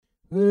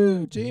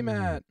Ooh,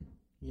 GMAT.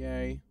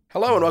 Yay.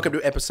 Hello and welcome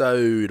to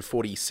episode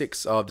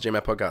 46 of the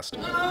GMAT podcast.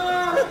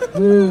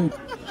 Food.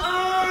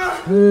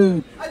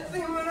 Food. I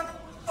think I'm gonna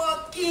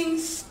fucking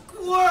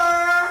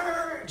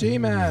squirt!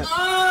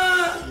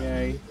 GMAT.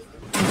 Yay.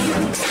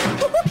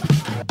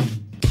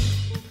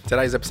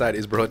 Today's episode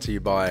is brought to you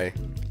by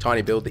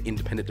Tiny Build, the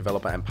independent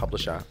developer and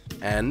publisher,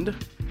 and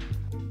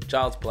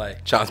Child's Play,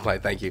 Child's Play,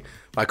 thank you.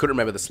 I couldn't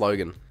remember the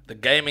slogan. the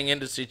gaming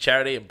industry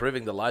charity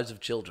improving the lives of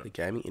The children.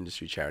 gaming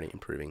industry charity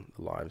improving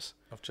the lives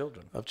Of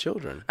children. of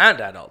children. And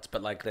adults,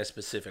 but like they're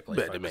specifically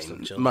But I focused on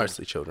mean, children.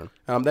 mostly children.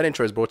 That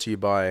intro is brought to you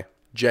by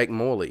Jake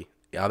Morley.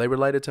 Are they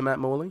related to Matt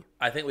Morley?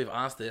 I think we've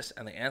asked this,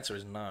 and the answer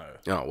is no.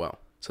 Oh, well.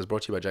 So it's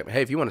brought to you by Jake.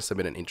 Hey, if you want to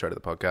submit an intro to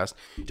the podcast,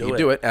 you can it.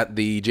 do it at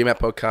the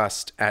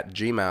GMATpodcast at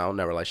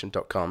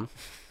gmail.com.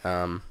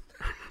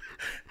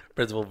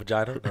 Principal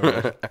vagina.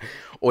 No.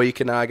 Or you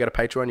can go to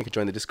Patreon, you can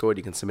join the Discord,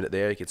 you can submit it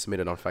there, you can submit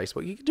it on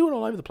Facebook, you can do it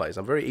all over the place.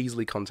 I'm very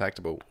easily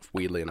contactable,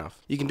 weirdly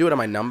enough. You can do it on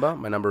my number.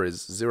 My number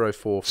is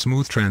 04...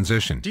 Smooth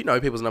transition. Do you know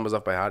people's numbers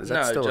off by heart? Is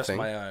that No, still a just thing?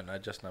 my own. I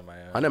just know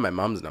my own. I know my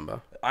mum's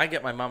number. I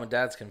get my mum and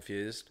dad's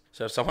confused.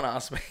 So if someone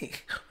asks me,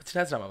 what's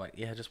your dad's number? I'm like,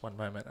 yeah, just one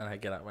moment. And I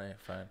get out my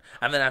phone.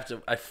 And then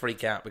I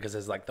freak out because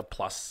there's like the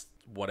plus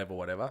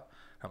whatever.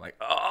 I'm like,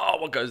 oh,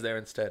 what goes there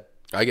instead?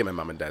 I get my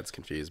mum and dad's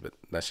confused, but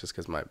that's just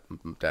because my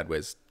dad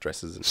wears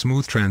dresses. And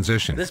Smooth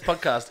transition. This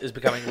podcast is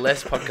becoming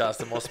less podcast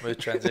and more smooth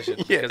transition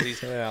Yeah.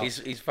 because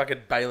he's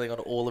fucking bailing on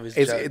all of his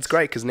It's jokes.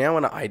 great because now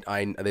when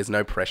I there's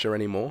no pressure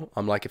anymore.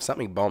 I'm like, if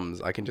something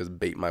bombs, I can just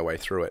beat my way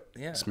through it,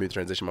 Yeah. smooth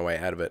transition my way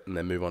out of it, and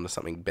then move on to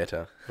something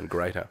better and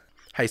greater.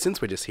 Hey, since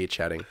we're just here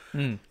chatting,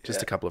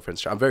 just a couple of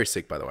friends. I'm very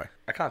sick, by the way.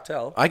 I can't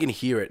tell. I can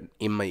hear it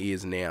in my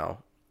ears now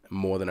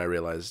more than I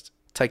realized.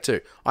 Take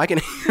two. I can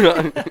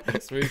hear,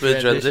 Smooth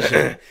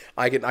transition.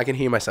 I can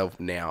hear myself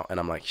now, and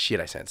I'm like, shit,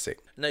 I sound sick.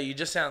 No, you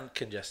just sound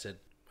congested.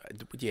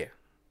 Yeah,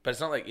 But it's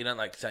not like you don't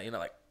like sound. You're not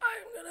like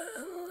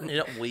you're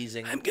not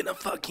wheezing. I'm gonna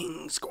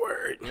fucking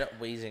squirt. You're not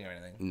wheezing or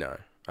anything. No,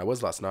 I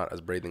was last night. I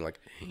was breathing like.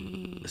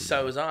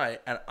 So was I,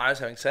 and I was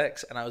having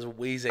sex, and I was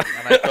wheezing,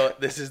 and I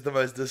thought this is the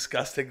most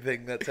disgusting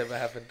thing that's ever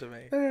happened to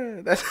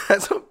me.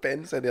 That's what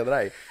Ben said the other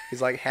day.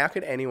 He's like, how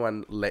could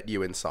anyone let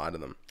you inside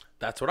of them?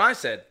 That's what I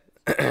said.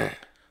 I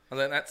was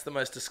like, that's the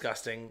most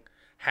disgusting.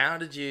 How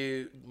did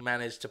you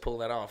manage to pull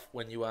that off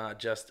when you are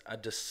just a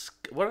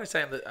What did I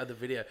say in the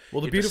video?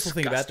 Well, the You're beautiful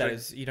thing about that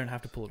disgusting. is you don't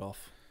have to pull it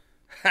off.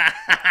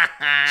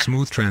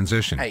 Smooth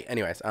transition. Hey,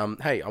 anyways,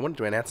 hey, I wanted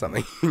to announce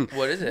something.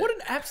 What is it? What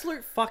an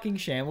absolute fucking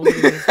shambles it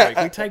is this week.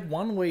 We take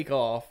 1 week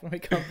off and we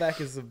come back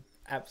as an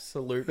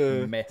absolute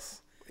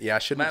mess. Yeah, I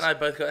shouldn't. Matt and I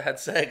both had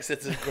sex.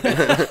 It's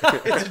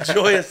a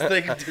joyous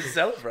thing to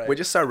celebrate. We're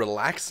just so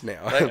relaxed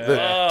now.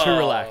 Too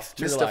relaxed.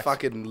 Too Mr. relaxed.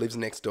 fucking lives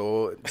next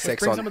door. Sex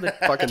bring on some of the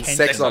fucking tension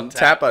sex on on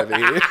tap over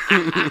here.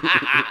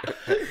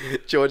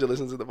 Georgia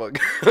listens to the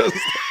podcast.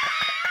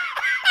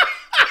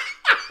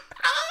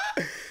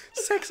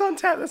 Sex on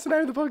tap. That's the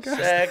name of the podcast.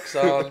 Sex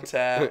on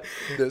tap.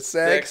 The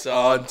sex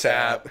on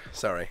tap.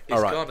 Sorry. He's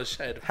All right. gone a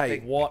shade of Hey,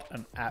 pink. What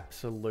an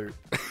absolute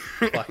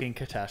fucking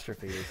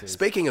catastrophe this is.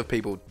 speaking of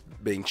people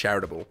being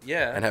charitable,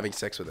 Yeah. and having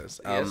sex with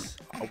us, Yes.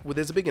 well,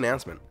 there's a big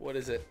announcement What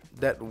is it?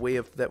 that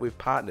we've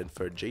partnered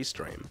for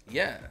G-Stream.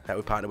 Yeah. That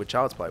we've partnered with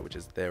Child's Play, which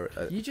is their.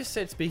 You just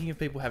said, speaking of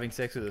people having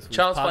sex with us, we've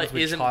Child's Play partnered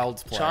with isn't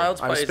Child's Play. Child's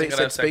Play isn't gonna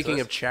have sex speaking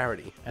with of us.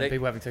 charity. and they-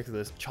 people having sex with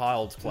us,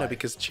 Child's Play. No,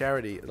 because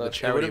charity, the Look,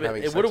 charity of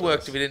having it sex would have with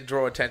worked us. if we didn't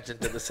draw attention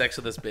to the sex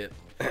of this bit.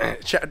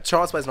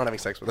 Child's Play is not having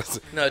sex with us.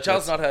 No,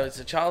 Child's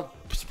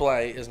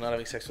Play is not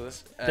having sex with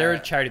us. They're a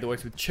charity that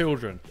works with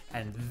children,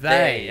 and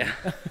they...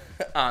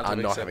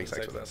 aren't not having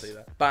sex with us.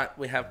 either. But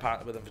we have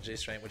partnered with them for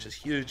G-Stream, which is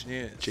huge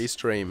news.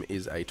 G-Stream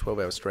is a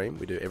 12-hour stream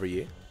we do every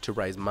year to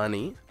raise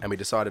money, and we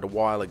decided a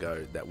while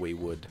ago that we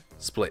would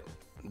split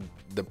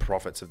the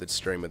profits of the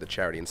stream with the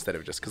charity instead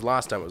of just because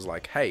last time it was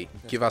like, hey,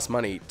 give us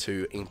money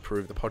to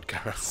improve the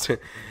podcast,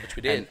 Which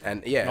we did.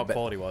 and yeah, Not but,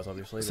 quality-wise,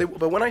 obviously. see,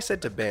 but when I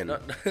said to Ben,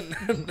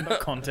 not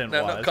content-wise.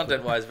 No, not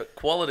content-wise, but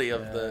quality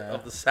of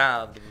the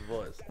sound of the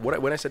voice.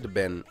 when I said to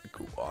Ben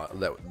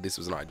that this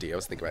was an idea I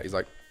was thinking about, he's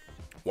like,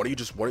 why don't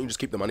you just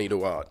keep the money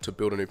to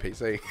build a new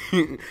PC?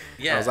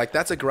 Yeah. I was like,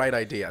 that's a great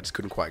idea. I just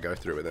couldn't quite go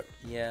through with it.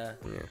 Yeah.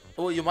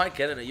 Well, you might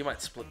get it. You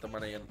might split the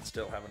money and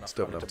still have enough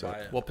Still money enough to to- buy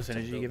it. What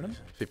percentage are you giving them?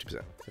 50%.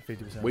 So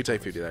 50%. We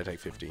take 50, they take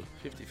 50.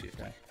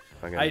 50-50.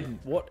 Okay. Aiden,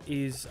 what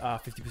is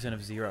 50%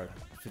 of zero?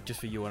 Just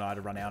for you and I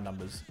to run our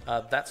numbers.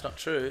 That's not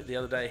true. The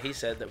other day he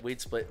said that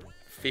we'd split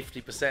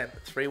 50%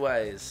 3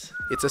 ways.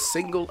 It's a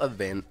single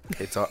event.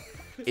 It's a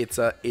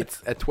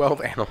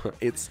 12-hour.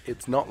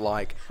 It's not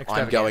like I'm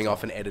Extravaganza. going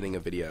off and editing a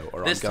video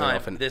or This I'm going time,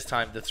 off and this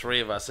time, the 3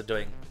 of us are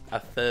doing a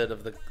third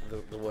of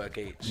the work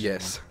each.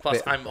 yes.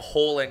 Plus, But I'm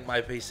hauling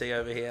my PC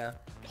over here,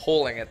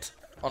 hauling it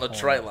on a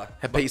trailer.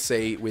 a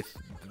PC with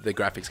the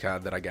graphics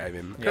card that I gave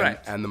him.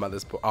 Correct. And the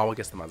motherboard. Oh, I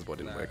guess the motherboard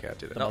didn't work out,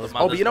 did it? Not the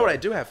Oh, but you know what I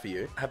motherboard. do have for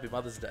you? Happy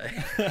Mother's Day.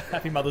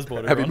 Happy Mother's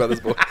Board. Happy everyone. Mother's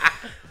Board.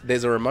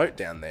 There's a remote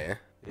down there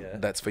Yeah.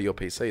 That's for your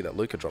PC that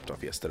Luca dropped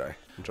off yesterday.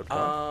 Dropped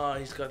off. Oh,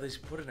 he's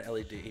put an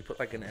LED. He put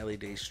like an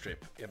LED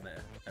strip in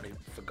there, and he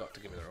forgot to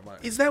give me the remote.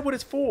 Is that what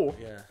it's for?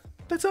 Yeah.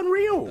 That's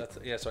unreal.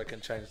 So I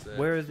can change the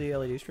Where is the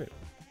LED strip?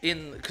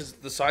 because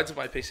the sides of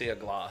my PC are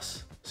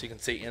glass, so you can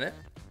see in it.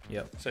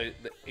 Yep. So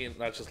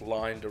that's just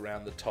lined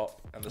around the top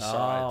and the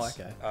Oh, sides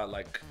okay. are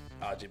like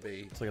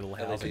RGB. It's like a little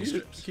LED housing.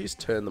 strips. Can you just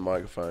turn the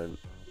microphone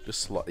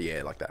just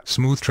yeah, like that?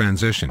 Smooth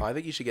transition. I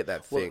think you should get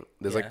that thing.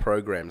 There's like yeah.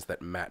 programs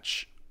that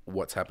match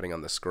what's happening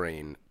on the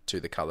screen to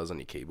the colors on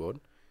your keyboard.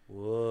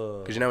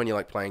 Whoa. Because when you're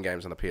like playing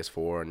games on the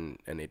PS4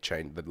 and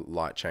the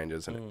light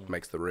changes and it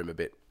makes the room a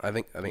bit. I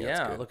think that's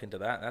Yeah, good. look into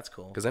that. That's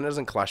cool. Because then it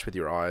doesn't clash with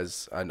your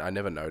eyes. I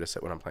never notice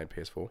it when I'm playing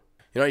PS4.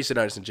 You know, I used to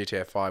notice in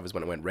GTA 5 was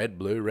when it went red,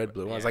 blue, red,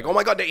 blue. I was like, oh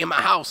my god, they're in my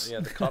house.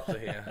 Yeah, the cops are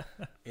here.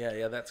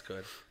 Yeah, that's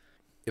good.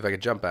 If I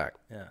could jump back.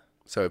 Yeah.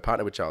 So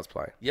partner with Child's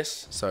Play.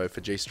 Yes. So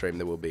for G-Stream,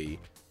 there will be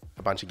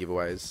a bunch of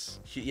giveaways.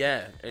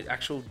 Yeah,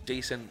 actual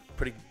decent,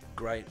 pretty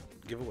great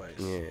giveaways.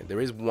 Yeah,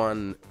 there is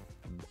one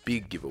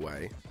big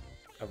giveaway.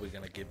 Are we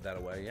going to give that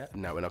away yet?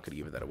 No, we're not going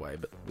to give that away,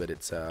 but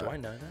it's Do I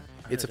know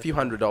that? it's a few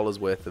 $100s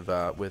worth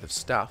of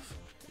stuff.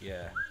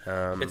 Yeah.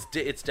 Um,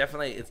 It's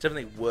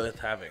definitely worth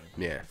having.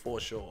 Yeah. For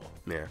sure.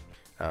 Yeah.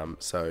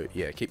 So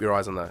yeah, keep your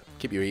ears on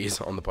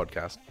the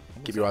podcast.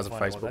 Keep your eyes on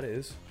Find out Facebook. what that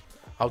is.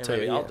 I'll Yeah, tell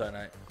you. maybe I'll yeah.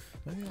 donate.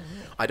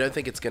 I don't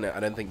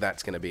think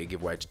that's gonna be a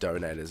giveaway to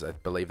donators. I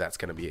believe that's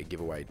gonna be a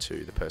giveaway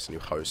to the person who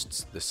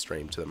hosts the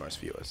stream to the most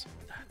viewers.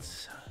 That's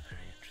so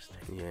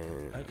very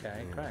interesting. Yeah.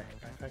 Okay,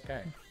 great.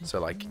 Okay. So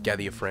like,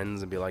 gather your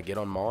friends and be like, get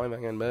on my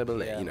fucking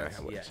mobile. Yeah, You know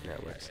how it yeah, works. You know how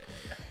it yeah, works.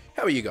 yeah.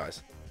 How are you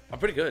guys? I'm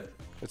pretty good.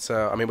 It's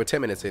I mean, we're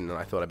 10 minutes in, and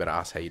I thought I better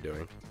ask how you're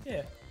doing.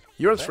 Yeah.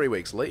 You're on 3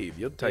 weeks leave.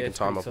 You're taking it's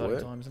time pretty off exciting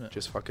work. time, isn't it?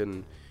 Just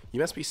fucking. You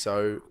must be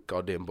so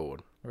goddamn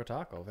bored We're a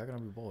Tarkov. How can I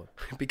be bored?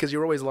 because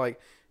you're always like,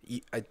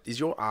 is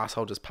your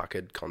asshole just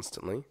puckered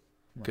constantly?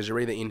 Because you're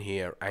either in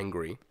here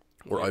angry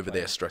or over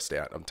there stressed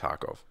out. I'm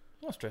Tarkov.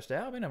 I'm not stressed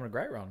out. I've been having a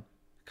great run.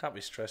 Can't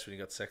be stressed when you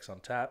got sex on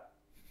tap.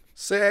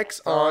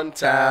 Sex on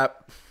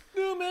tap.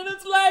 2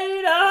 minutes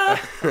later,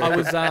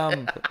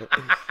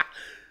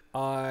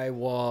 I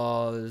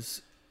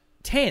was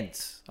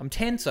tense. I'm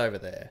tense over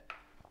there,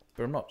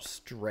 but I'm not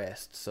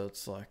stressed. So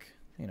it's like,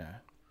 you know,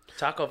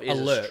 Tarkov is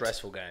Alert. a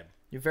stressful game.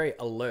 you're very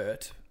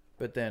alert,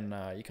 but then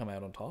you come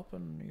out on top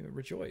and you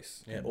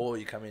rejoice. Yeah. Or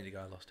you come in and you go,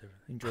 I lost everything.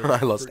 Enjoy I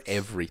the lost fruits.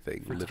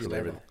 everything, fruits of literally your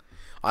everything. labour.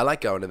 I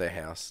like going to their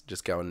house,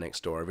 just going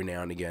next door every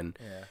now and again,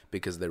 Yeah.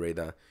 because they're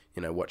either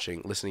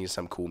listening to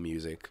some cool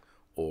music,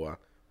 or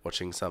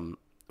watching some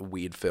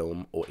weird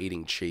film, or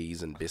eating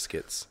cheese and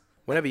biscuits.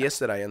 Whenever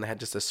yesterday, and they had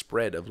just a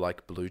spread of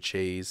like blue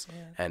cheese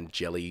and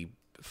jelly,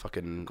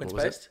 fucking Quince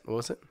what was paste? it? What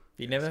was it?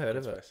 You never heard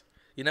of it?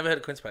 You never heard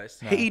of Quince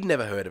Paste? He'd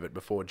never heard of it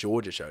before.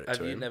 Georgia showed it Have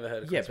to you him. never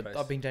heard of Yeah, Quince but Paste?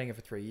 I've been dating it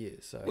for 3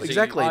 years, so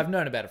Exactly. I've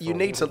known about it. For You a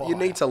need to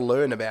while.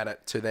 learn about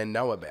it to then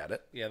know about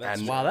it. Yeah, that's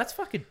and Wow, that's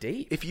fucking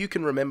deep. if you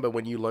can remember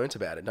when you learnt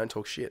about it, don't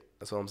talk shit.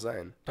 That's all I'm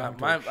saying.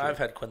 I've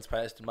had Quince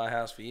Paste in my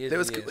house for years.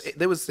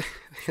 There was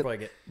Probably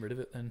get rid of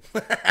it then.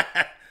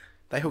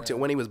 they hooked it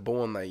when he was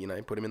born. They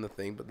put him in the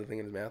thing, put the thing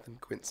in his mouth,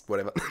 and quince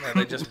whatever. No,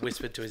 they just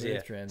whispered to his ear.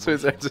 So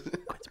Transition. it's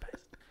Quince paste.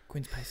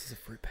 Quince paste is a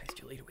fruit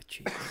paste. You'll eat it with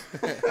cheese.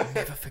 You'll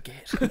never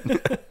forget.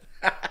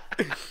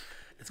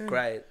 It's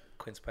great.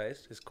 Quince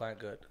Paste is quite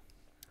good.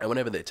 and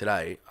whenever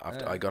today,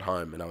 after I got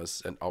home, and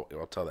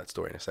I'll tell that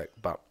story in a sec.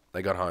 But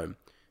I got home,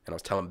 and I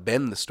was telling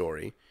Ben the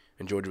story,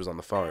 and Georgia was on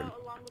the phone,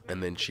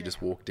 and then she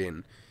just walked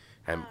in,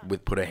 and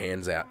put her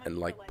hands out and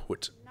like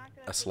put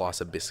a slice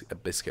of a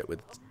biscuit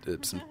with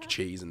some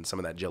cheese and some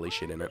of that jelly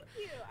shit in it,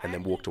 and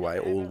then walked away,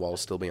 all while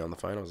still being on the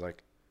phone. I was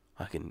like,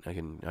 I can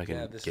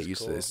this get is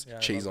used to cool. this. Yeah, I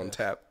Cheese love on this.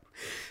 tap.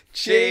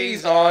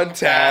 Cheese on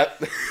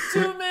tap.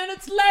 2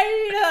 minutes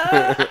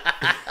later.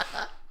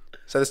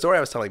 So the story I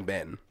was telling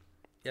Ben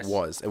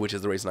Yes. which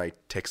is the reason I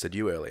texted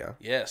you earlier.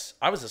 Yes.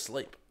 I was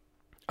asleep.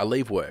 I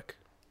leave work.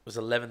 It was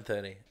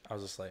 11:30. I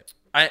was asleep.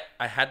 I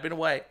had been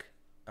awake.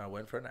 I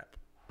went for a nap.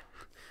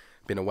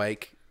 Been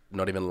awake,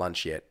 not even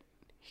lunch yet.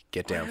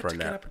 Get down I for had a to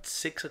get nap. up at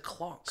 6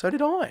 o'clock. So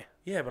did I.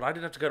 Yeah, but I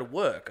didn't have to go to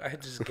work. I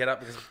had to just get up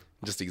because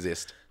Just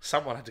exist.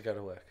 someone had to go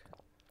to work.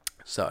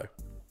 So,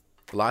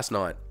 last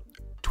night,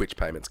 Twitch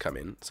payments come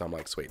in. So I'm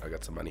like, sweet, I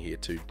got some money here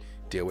to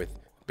deal with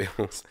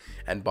bills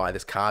and buy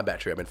this car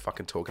battery I've been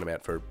fucking talking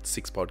about for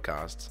 6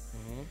 podcasts.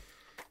 Mm-hmm.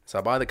 So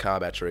I buy the car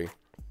battery.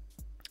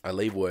 I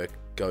leave work,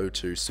 go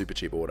to Super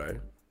Cheap Auto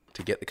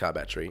to get the car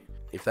battery.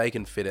 If they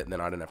can fit it, then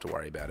I don't have to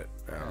worry about it.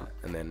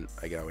 And then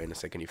I go in a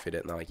second, you fit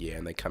it, and they're like, yeah.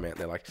 And they come out and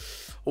they're like,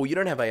 oh, you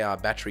don't have a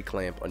battery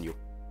clamp on your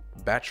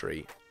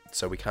battery,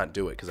 so we can't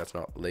do it because that's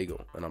not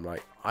legal. And I'm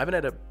like, I haven't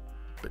had a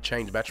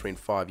change battery in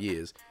 5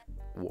 years.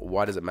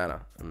 Why does it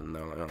matter? And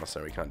they're like, oh,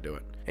 sorry, we can't do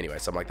it. Anyway,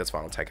 so I'm like, that's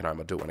fine. I'll take it home.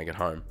 I'll do it when I get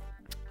home.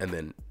 And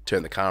then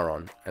turn the car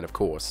on. And of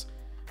course,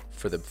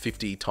 for the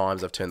 50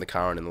 times I've turned the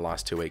car on in the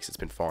last 2 weeks, it's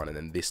been fine. And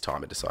then this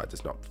time it decides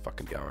it's not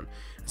fucking going.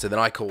 So then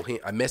I call him,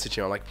 I message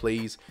him, I'm like,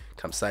 please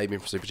come save me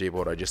from Super Cheap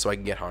Auto just so I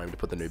can get home to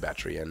put the new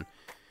battery in.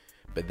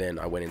 But then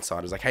I went inside,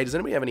 I was like, hey, does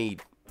anybody have any,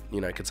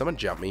 can someone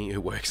jump me who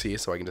works here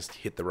so I can just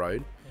hit the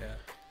road? Yeah.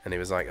 And he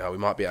was like, "Oh, we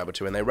might be able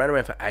to." And they ran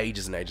around for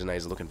ages and ages and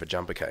ages looking for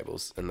jumper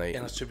cables. And they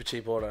In a super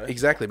cheap auto.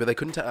 exactly, but they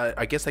couldn't.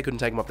 I guess they couldn't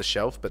take them off the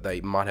shelf, but they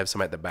might have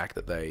some at the back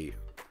that they,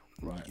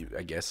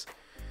 I guess,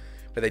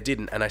 but they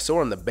didn't. And I saw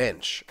on the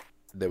bench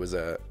there was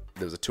a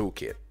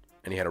toolkit,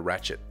 and he had a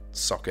ratchet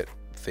socket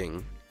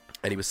thing,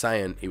 and he was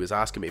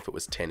asking me if it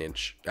was 10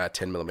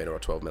 millimeter or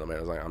 12 millimeter.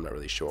 I was like, I'm not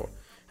really sure.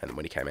 And then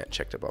when he came out and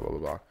checked it, blah blah blah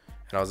blah,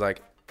 and I was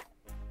like,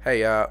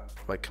 hey,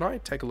 like, can I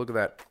take a look at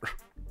that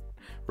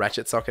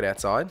ratchet socket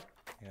outside?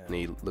 And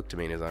he looked at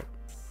me and he was like,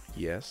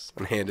 yes,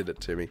 and handed it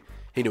to me.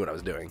 He knew what I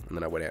was doing, and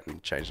then I went out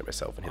and changed it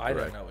myself and hit I the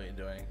road. don't know what you're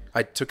doing.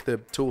 I took the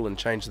tool and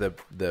changed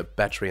the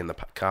battery in the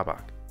car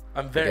park.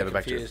 I'm very Get it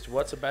back to- confused.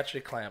 What's a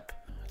battery clamp?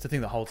 It's the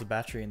thing that holds the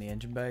battery in the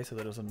engine bay so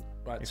that it doesn't.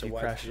 Right, if so you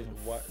why crash, did you, it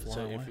what, doesn't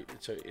fly away.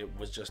 so it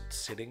was just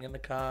sitting in the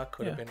car,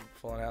 could have Yeah. been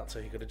falling out,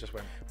 so he could have just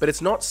went. But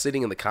it's not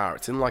sitting in the car.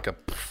 It's in like a...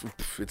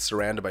 It's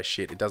surrounded by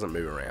shit. It doesn't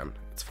move around.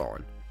 It's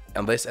fine.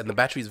 And the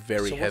battery's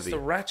very So what's heavy. the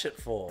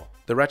ratchet for?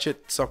 The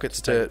ratchet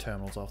sockets Take the to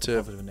terminals off, to the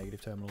positive and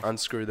negative terminals.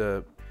 unscrew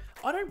the...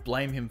 I don't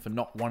blame him for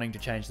not wanting to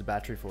change the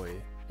battery for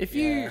you. If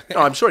you No,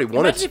 I'm sure he wanted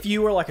imagine to. if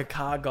you were like a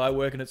car guy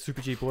working at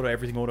Super Cheap Auto,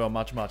 Everything Auto, and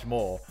much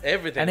more.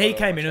 Everything. And he auto,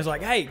 came in and was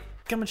like, "Hey,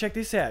 come and check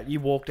this out." You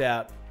walked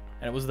out,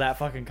 and it was that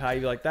fucking car.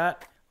 You'd be like,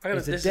 "That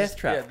is a death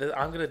trap." Yeah,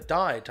 I'm gonna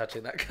die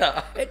touching that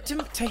car.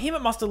 To him,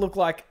 it must have looked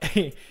like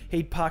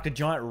he'd parked a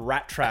giant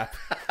rat trap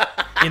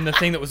in the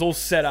thing that was all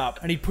set up,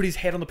 and he'd put his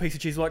head on the piece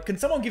of cheese. Like, can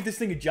someone give this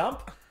thing a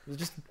jump? It was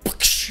just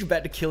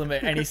about to kill him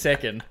at any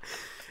second.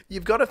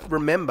 You've got to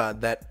remember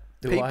that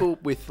Do people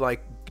with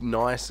like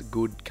nice,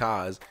 good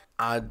cars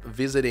are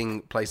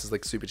visiting places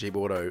like Super Cheap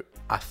Auto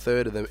a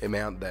third of the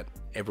amount that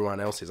everyone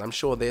else is. I'm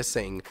sure they're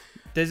seeing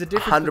There's a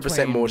difference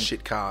 100% more between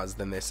shit cars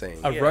than they're seeing.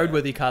 a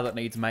roadworthy car that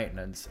needs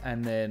maintenance,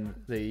 and then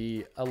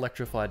the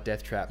electrified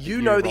death trap. that You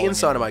you're know the rolling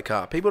inside in. of my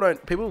car. People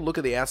look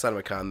at the outside of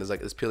my car and there's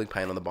like this peeling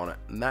paint on the bonnet,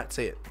 and that's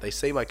it. They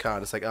see my car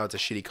and it's like, oh, it's a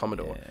shitty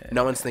Commodore.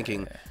 No one's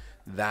thinking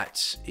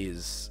that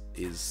is if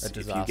you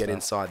disaster. get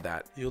inside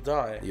that, You'll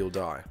die. you'll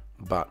die.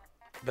 But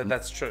But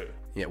that's true.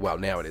 yeah, well,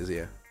 now it is,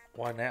 yeah.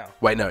 Why now?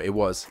 Wait, no, it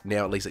was.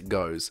 Now at least it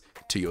goes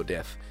to your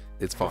death.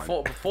 It's fine.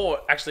 Before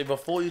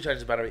you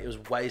changed the battery, it was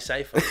way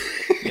safer.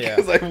 Yeah.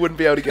 Because I wouldn't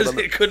be able to get on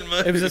the... it couldn't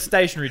move. It was a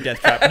stationary death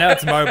trap. Now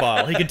it's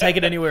mobile. He can take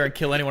it anywhere and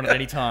kill anyone at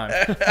any time.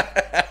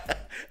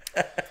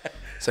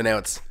 So now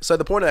it's... So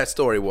the point of that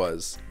story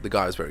was the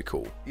guy was very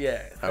cool.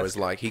 Yeah. I was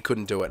like, he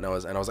couldn't do it, and I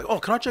was like, oh,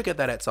 can I check out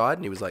that outside?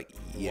 And he was like,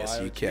 yes,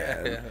 Why? you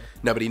can. Yeah.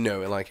 Nobody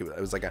knew, and like it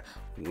was like a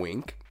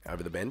wink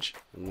over the bench,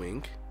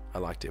 wink. I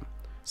liked him.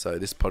 So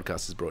this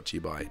podcast is brought to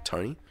you by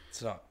Tony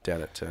It's not.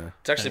 down at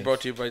It's actually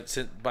brought to you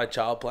by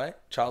Child Play.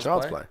 Child's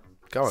Play.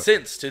 Go on.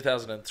 Since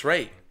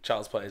 2003,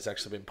 Child's Play has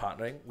actually been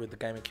partnering with the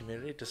gaming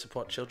community to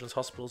support children's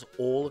hospitals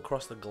all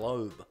across the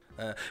globe.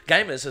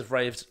 Gamers have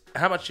raised...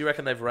 How much do you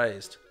reckon they've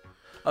raised?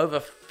 Over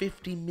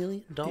 $50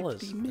 million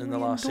in the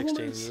last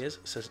 16 years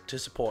to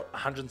support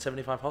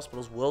 175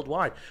 hospitals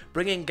worldwide,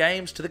 bringing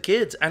games to the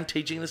kids and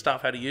teaching the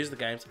staff how to use the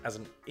games as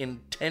an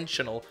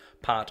intentional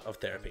part of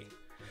therapy.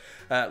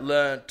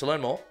 To learn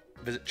more,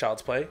 visit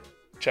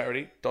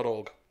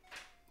childsplaycharity.org.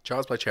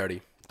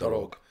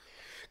 Child'sPlayCharity.org.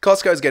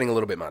 Costco's getting a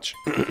little bit much.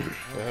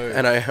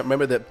 And I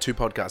remember that 2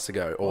 podcasts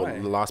ago, or Why?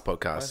 the last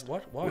podcast,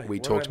 Why? we What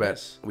did talked I about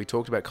miss?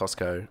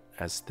 Costco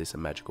as this a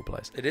magical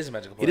place. It is a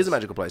magical place. It is a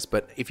magical place,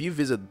 but if you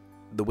visit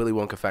the Willy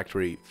Wonka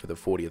factory for the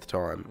 40th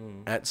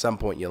time, at some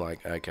point you're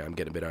like, okay, I'm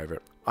getting a bit over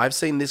it. I've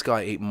seen this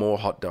guy eat more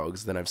hot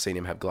dogs than I've seen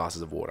him have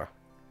glasses of water.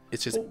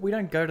 It's just, Well, we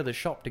don't go to the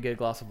shop to get a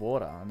glass of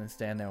water and then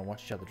stand there and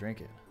watch each other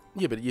drink it.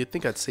 yeah, but you'd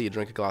think I'd see you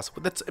drink a glass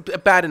of... That's a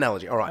bad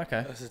analogy. All right.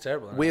 Okay. This is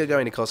terrible. We are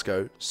going to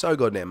Costco so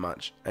goddamn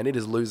much, and it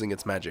is losing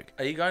its magic.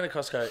 Are you going to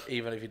Costco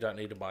even if you don't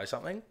need to buy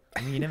something?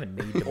 I mean, you never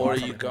need to buy Or are you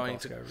something from going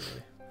Costco, to-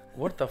 really.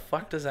 What the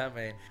fuck does that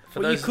mean? For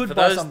Well, you those, could for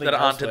buy those something that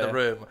aren't in the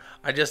elsewhere. room,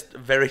 I just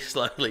very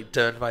slowly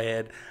turned my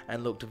head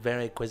and looked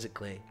very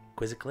quizzically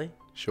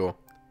Sure.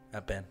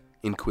 at Ben.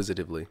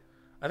 Inquisitively.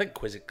 I think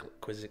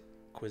quizically.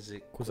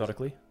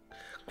 Quixotically.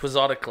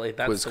 Quizzotically.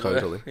 That's the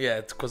word. Quizcotally. Yeah,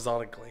 it's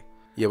quizzotically.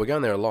 Yeah, we're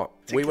going there a lot.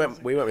 We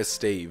went with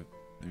Steve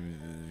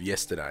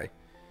yesterday,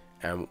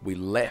 and we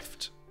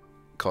left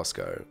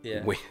Costco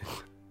Yeah. with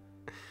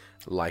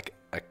like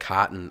a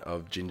carton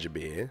of ginger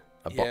beer,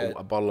 Yeah.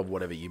 a bottle of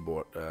whatever you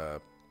bought,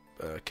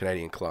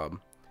 Canadian Club,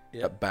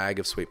 Yeah. a bag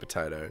of sweet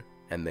potato,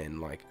 and then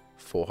like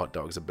 4 hot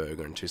dogs, a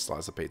burger, and 2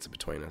 slices of pizza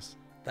between us.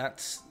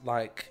 That's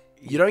like...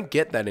 You don't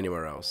get that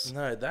anywhere else.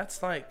 No,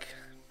 that's like...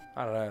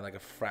 I don't know, like a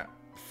frat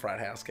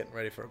house getting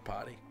ready for a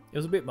party. It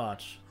was a bit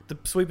much. The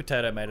sweet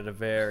potato made it a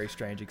very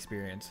strange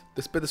experience.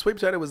 But the sweet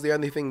potato was the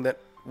only thing that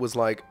was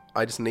like,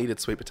 I just needed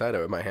sweet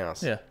potato at my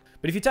house. Yeah.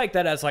 But if you take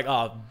that as like,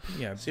 oh,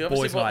 you know, So you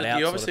boys night out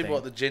you sort of obviously thing.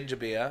 bought the ginger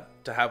beer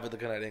to have with the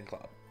Canadian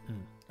Club.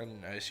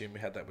 And I assume we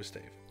had that with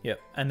Steve. Yep.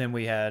 And then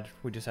we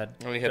just had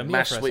And we a had meal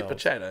mashed for sweet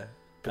ourselves. potato.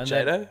 And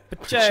then- Potato?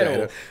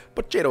 Potato.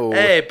 Potato.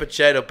 Hey,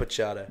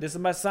 potato. This is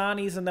my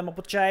sonnies and then my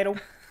potato.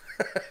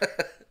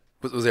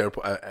 Was there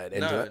an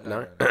end to that?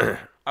 No.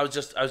 I was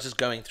just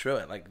going through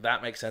it. Like,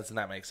 that makes sense and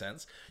that makes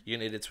sense. You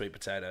needed sweet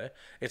potato.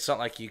 It's not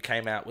like you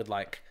came out with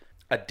like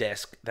a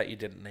desk that you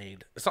didn't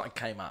need. It's not like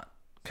Kmart.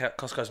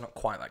 Costco's not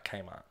quite like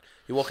Kmart.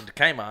 You walk into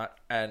Kmart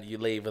and you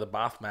leave with a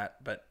bath mat,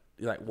 but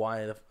you're like,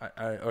 why?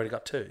 I already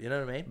got 2. You know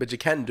what I mean? But you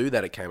can do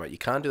that at Kmart. You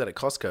can't do that at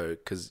Costco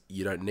because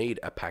you don't need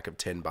a pack of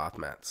 10 bath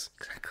mats.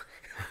 Exactly.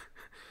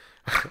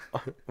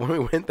 When we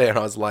went there,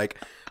 I was like,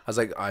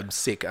 I'm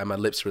sick. My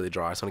lips really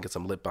dry. I just want to get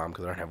some lip balm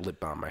because I don't have lip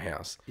balm in my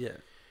house. Yeah.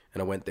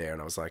 And I went there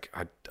and I was like,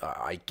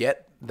 I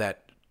get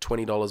that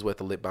 $20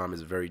 worth of lip balm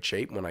is very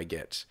cheap when I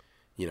get,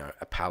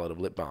 a pallet of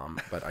lip balm,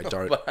 but I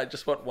don't. But I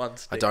just want one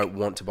stick. I don't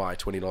want to buy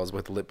 $20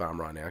 worth of lip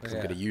balm right now because I'm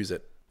going to use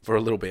it for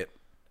a little bit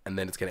and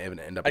then it's going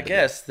to end up. I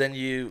guess then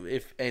you,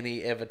 if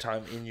any ever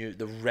time in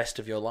the rest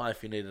of your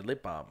life you needed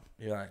lip balm,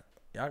 you're like,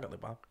 yeah, I got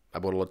lip balm. I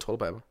bought a lot of toilet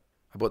paper.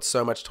 I bought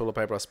so much toilet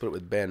paper, I split it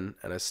with Ben,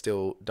 and I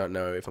still don't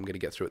know if I'm going to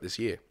get through it this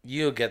year.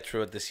 You'll get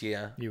through it this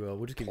year. You will.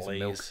 We'll just give you some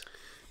milk. Please.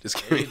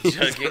 Just Are you kidding.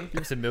 joking? Give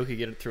you some milk, you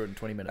get it through it in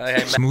 20 minutes.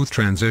 Okay, Smooth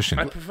transition.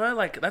 I prefer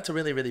that's a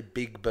really, really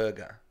big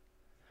burger.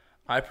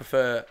 I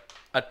prefer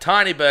a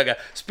tiny burger.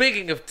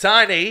 Speaking of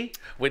tiny,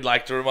 we'd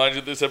like to remind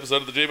you that this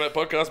episode of the GMAT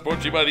podcast brought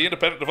to you by the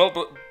independent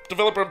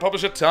developer and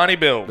publisher Tiny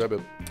Build, No,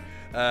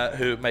 but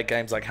who make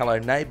games like Hello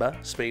Neighbor,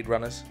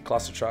 Speedrunners,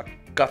 Cluster Truck,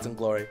 Guts and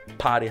Glory,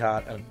 Party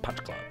Hard, and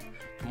Punch Club.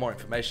 For more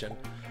information,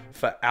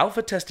 for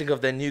alpha testing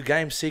of their new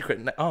game,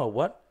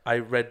 what? I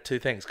read 2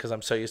 things because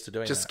I'm so used to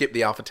doing just that. skip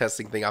the alpha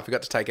testing thing. I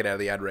forgot to take it out of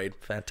the ad read.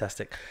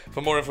 Fantastic.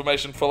 For more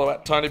information, follow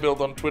at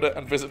TinyBuild on Twitter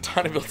and visit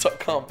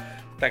tinybuild.com.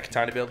 Thank you,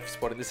 TinyBuild, for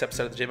supporting this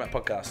episode of the GMAT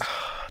podcast.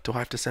 Do I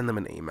have to send them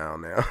an email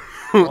now?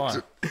 Why?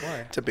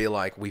 to be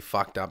like, we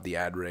fucked up the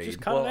ad read.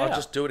 Just cut Well, it I'll out.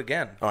 just do it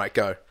again. All right,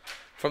 go.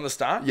 From the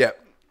start?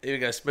 Yep. Here we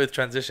go, smooth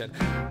transition.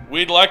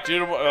 We'd like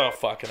to... Oh,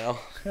 fucking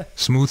hell.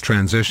 Smooth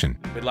transition.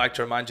 We'd like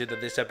to remind you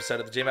that this episode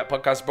of the GMAT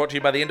podcast is brought to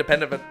you by the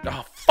independent...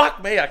 Oh,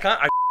 fuck me, I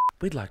can't...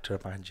 We'd like to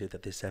remind you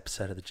that this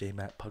episode of the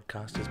GMAT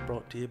podcast is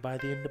brought to you by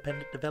the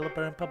independent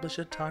developer and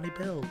publisher Tiny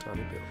Build,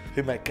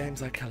 who make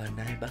games like Hello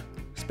Neighbor,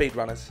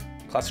 Speedrunners,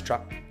 Cluster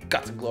Truck,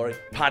 Guts and Glory,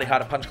 Party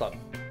Hard, and Punch Club.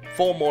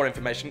 For more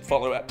information,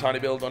 follow at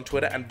TinyBuild on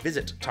Twitter and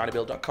visit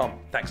tinybuild.com.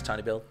 Thanks,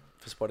 Tiny Build,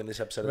 for supporting this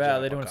episode of the Wow,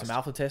 GMAT they're doing podcast. some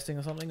alpha testing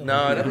or something?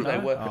 No, I don't think they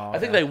were. Oh, I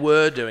think they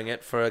were doing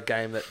it for a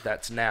game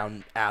that's now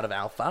out of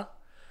alpha.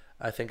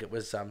 I think it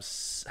was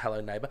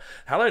Hello Neighbor.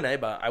 Hello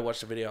Neighbor, I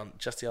watched a video on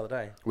just the other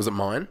day. Was it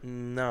mine?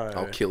 No.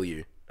 I'll kill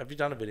you. Have you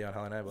done a video on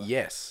Hello Neighbor?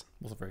 Yes.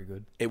 Wasn't very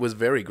good. It was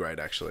very great,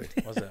 actually.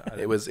 Was it?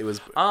 It was.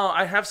 Oh,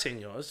 I have seen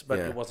yours, but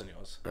Yeah. it wasn't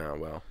yours. Oh,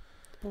 well.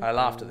 I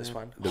laughed at this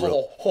one.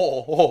 real-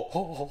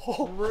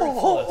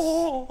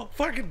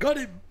 Fucking got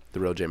him. The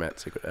real GMAT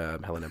secret.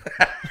 Helen.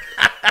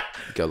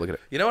 Go look at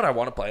it. You know what I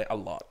want to play a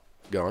lot?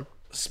 Go on.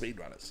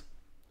 Speedrunners.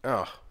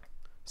 Oh,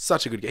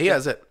 such a good game. He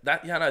has it.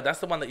 That's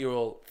the one that you're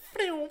all...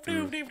 I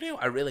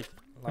really love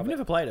I've it.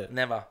 never played it.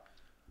 Never.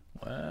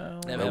 Well,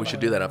 Never. No, we should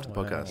do that after the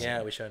podcast.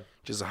 Yeah, we should.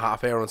 Just a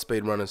half hour on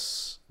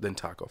speedrunners, then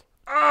Tarkov.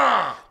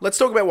 Let's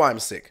talk about why I'm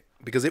sick.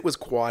 Because it was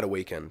quite a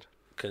weekend.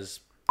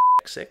 Because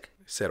sick.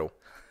 Settle.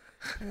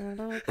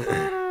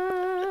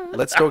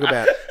 Let's talk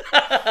about...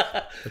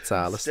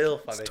 Let's Still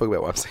funny. talk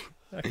about why I'm sick.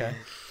 okay.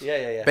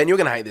 Yeah. Ben, you're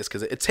going to hate this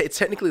because it's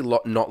technically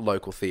not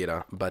local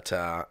theatre, but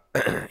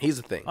here's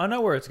the thing. I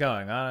know where it's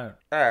going. I don't...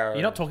 Oh.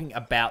 You're not talking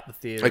about the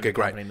theatre. Okay,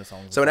 great. accompanying The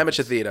songs. So in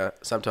amateur theatre,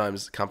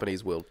 sometimes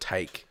companies will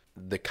take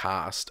the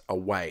cast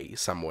away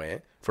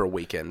somewhere for a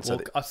weekend. So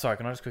Well, sorry,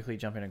 can I just quickly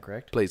jump in and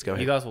correct? Please, go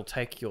ahead. You guys will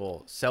take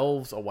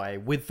yourselves away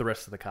with the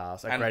rest of the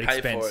cast at And great pay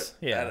expense.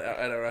 for it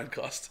at our own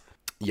cost.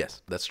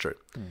 yes, that's true.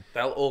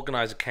 They'll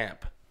organise a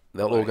camp.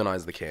 They'll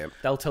organise the camp.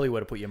 They'll tell you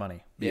where to put your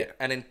money. Yeah.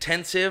 An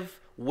intensive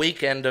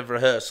weekend of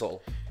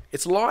rehearsal.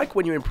 It's like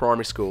when you're in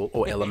primary school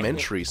or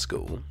elementary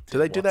school. Do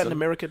they do that in Watson.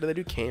 America? Do they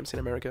do camps in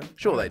America?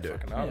 Sure they do.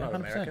 No, I'm not 100%.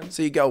 American.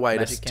 So you go away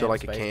Magic to camp,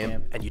 like a space camp,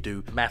 camp. and you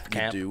do Math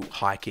camp. You do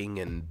hiking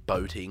and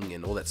boating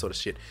and all that sort of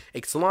shit.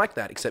 It's like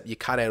that, except you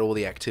cut out all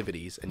the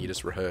activities and you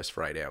just rehearse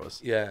for 8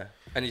 hours. Yeah.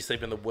 And you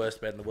sleep in the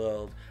worst bed in the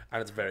world,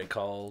 and it's very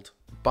cold.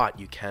 But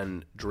you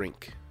can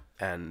drink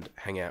and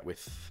hang out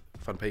with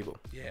fun people.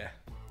 Yeah.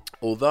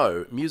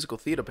 Although musical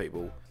theatre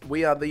people,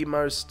 we are the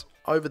most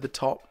over the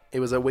top. It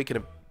was a weekend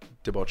of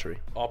debauchery.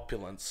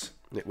 Opulence.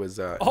 It was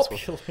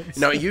Opulence.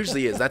 No, it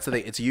usually is. That's the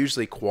thing. It's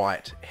usually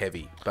quite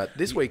heavy. But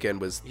this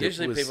weekend was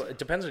Usually people, it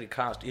depends on your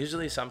cast.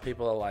 Usually some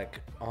people are like,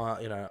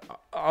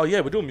 oh yeah,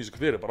 we're doing musical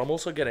theatre, but I'm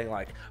also getting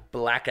like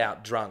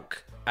blackout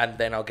drunk, and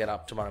then I'll get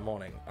up tomorrow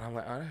morning. And I'm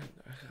like, I don't know.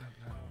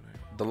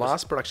 the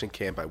last production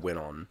camp I went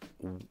on.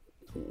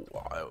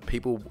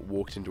 People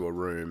walked into a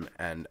room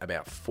and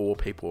about 4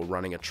 people were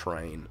running a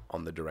train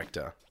on the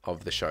director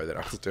of the show that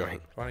I was doing.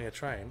 Running a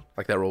train.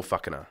 Like they were all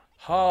fucking her.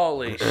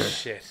 Holy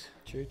shit.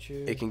 Choo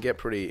choo. It can get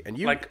pretty. And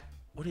you Like,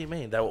 what do you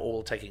mean? They were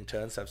all taking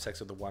turns to have sex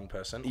with the one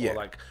person? Yeah. Or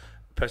like,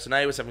 person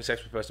A was having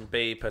sex with person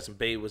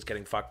B was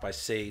getting fucked by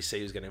C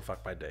was getting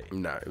fucked by D.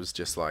 no, it was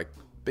just like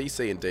B,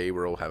 C, and D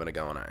were all having a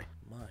go on A,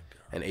 My God.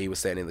 and E was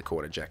standing in the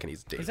corner jacking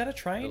his D. Is that a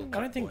train? I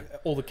don't think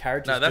all the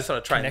carriages. No, that's just not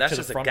a train. connect That's to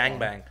just the a front line.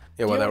 gangbang. Yeah,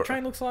 Do you well, know they what were, a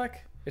train looks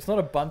like? It's not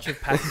a bunch of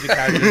passenger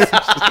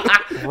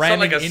carriages ramming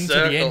like a into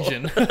circle. the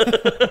engine.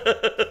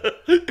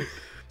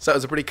 So it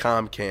was a pretty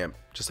calm camp,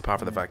 just apart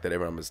from the fact that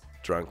everyone was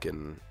drunk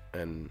and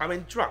I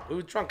mean, drunk. We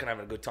were drunk and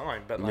having a good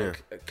time, but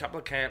like a couple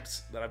of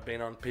camps that I've been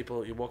on,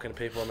 people, you walk into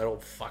people and they're all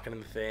fucking in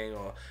the thing,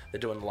 or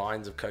they're doing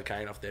lines of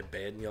cocaine off their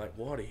bed, and you're like,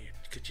 what are you?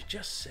 Could you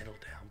just settle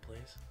down,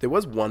 please? there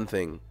was one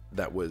thing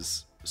that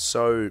was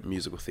so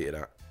musical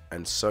theatre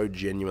and so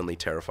genuinely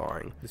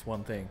terrifying. This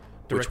one thing.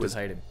 Which Directors was-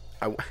 hate him.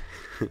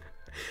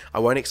 I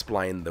won't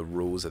explain the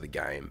rules of the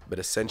game, but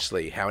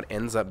essentially how it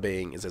ends up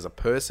being is there's a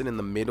person in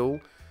the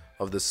middle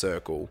of the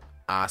circle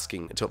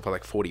asking, for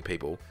like 40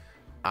 people,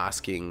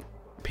 asking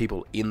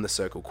people in the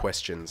circle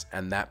questions,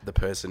 and that the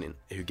person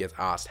who gets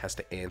asked has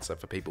to answer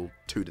for people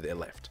two to their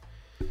left.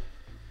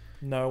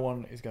 No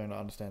one is going to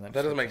understand that.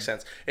 That doesn't make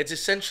sense. It's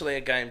essentially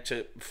a game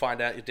to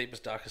find out your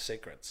deepest, darkest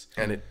secrets.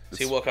 And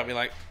So you walk up and you're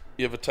like,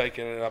 you ever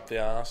taken it up the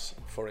arse,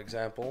 for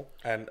example?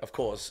 And of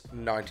course,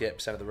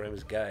 98% of the room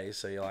is gay,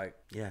 so you're like,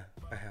 yeah,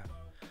 I have.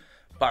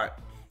 But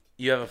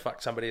you ever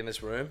fuck somebody in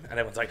this room and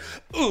everyone's like,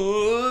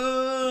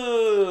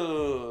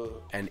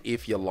 ooh. And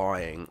if you're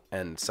lying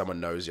and someone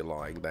knows you're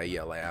lying, they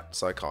yell out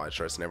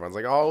psychiatrist, and everyone's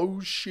like, oh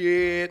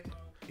shit.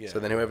 Yeah. So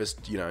then whoever's,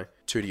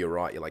 two to your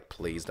right, you're like,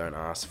 please don't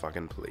ask,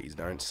 fucking please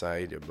don't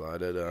say, blah,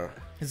 blah, blah.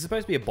 Is it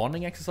supposed to be a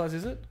bonding exercise,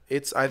 is it?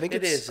 I think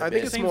It is a I bit.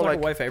 think It it's seems more like,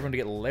 like a way for everyone to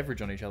get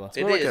leverage on each other.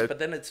 It more like is, a- but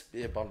then it's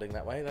bonding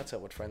that way. That's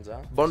what friends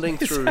are. bonding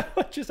through.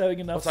 Just having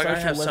enough It's like social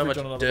I have so leverage much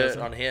on another dirt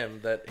person. on him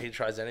that he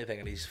tries anything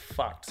and he's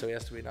fucked, so he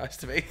has to be nice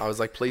to me. I was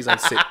like, please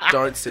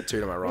don't sit two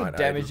to my right.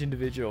 Damaged Aiden.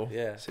 individual.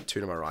 Yeah. Sit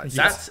two to my right.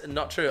 That's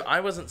not true. I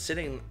wasn't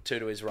sitting two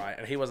to his right,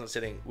 and he wasn't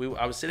sitting.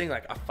 I was sitting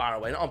like far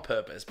away, not on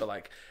purpose, but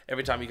like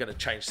every time you got to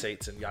change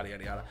seats and yada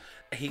yada yada.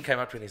 He came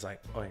up to me and he's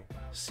like, "Oi,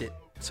 sit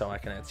so I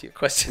can answer your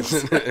questions."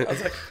 I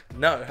was like,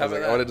 "No, how I was about like,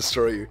 that?" I want to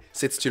destroy you.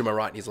 Sits two to my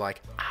right, and he's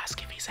like, ask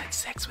if he's had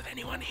sex with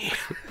anyone here.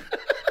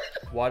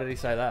 Why did he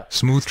say that?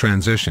 Smooth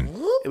transition.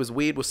 It was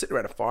weird. We're sitting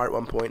around a fire at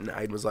one point, and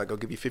Aiden was like, I'll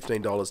give you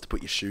 $15 to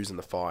put your shoes in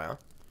the fire.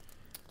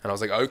 And I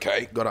was like,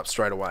 okay. Got up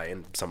straight away,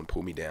 and someone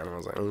pulled me down, and I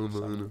was like, oh,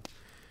 no.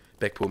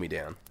 Beck pulled me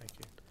down. Thank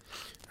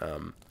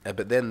you.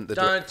 But then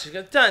Don't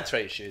throw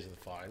your shoes in the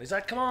fire. And he's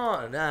like, "Come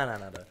on,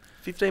 no.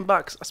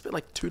 $15. I spent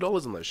like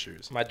 $2 on those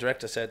shoes. My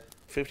director said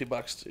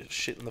 $50 to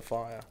shit in the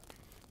fire,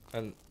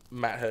 and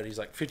Matt heard. He's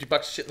like, $50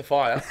 to shit in the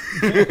fire,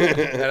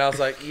 and I was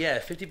like, yeah,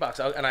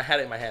 $50. And I had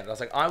it in my hand. I was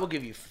like, I will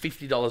give you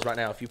 $50 right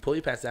now if you pull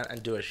your pants down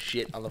and do a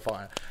shit on the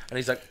fire. And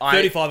he's like,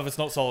 35 if it's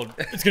not solid.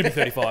 It's going to be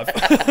 35.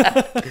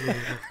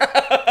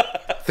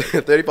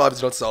 35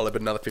 is not solid,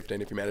 but another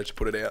 15 if you manage to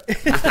put it out.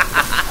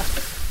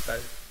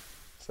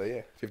 So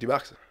yeah,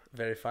 $50.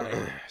 Very funny.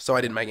 So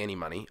I didn't make any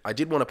money. I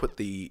did want to put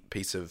the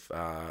piece of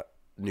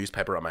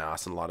newspaper on my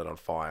ass and light it on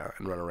fire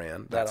and run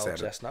around. That old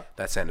chestnut.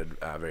 That sounded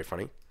very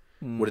funny.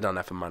 Would have done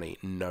that for money,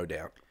 no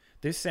doubt.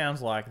 This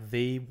sounds like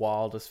the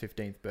wildest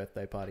 15th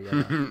birthday party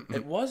ever.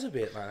 It was a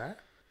bit like that.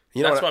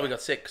 You know That's what? why we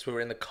got sick, because we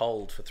were in the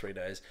cold for 3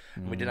 days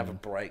and we didn't have a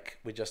break.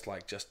 We just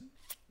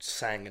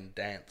sang and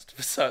danced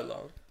for so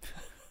long.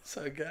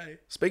 So gay.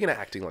 Speaking of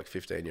acting like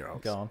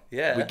 15-year-olds, Go on.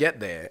 Yeah. we get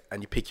there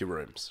and you pick your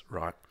rooms,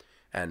 right?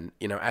 And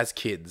as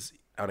kids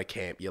on a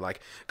camp, you're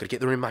like, gotta get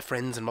the room, my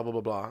friends, and blah blah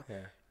blah blah.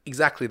 Yeah.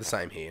 Exactly the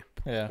same here.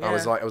 Yeah. I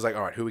was like,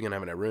 all right, who are we gonna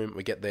have in our room?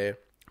 We get there,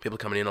 people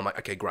coming in. I'm like,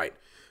 okay, great.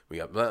 We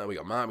got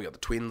Mark, we got the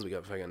twins, we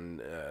got fucking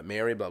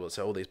Mary, blah blah.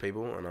 So all these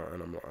people, and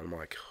I'm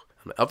like,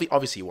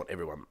 obviously you want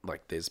everyone.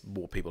 Like, there's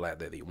more people out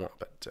there that you want,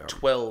 but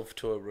 12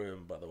 to a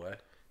room, by the way.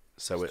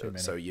 so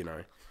you're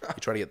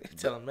trying to get. You're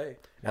telling me.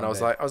 And I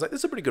was like, this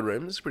is a pretty good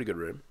room. This is a pretty good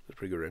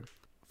room.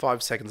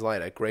 5 seconds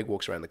later, Greg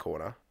walks around the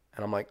corner,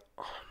 and I'm like,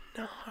 oh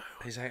no.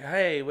 He's like,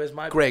 hey, where's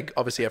my Greg,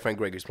 obviously our friend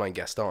Greg who's playing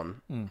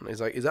Gaston.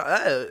 He's like, is it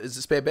a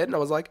spare bed? And I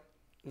was like,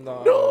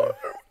 No.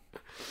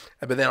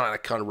 but then I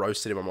kind of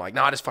roasted him. I'm like,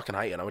 no, I just fucking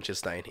hate it. I want you to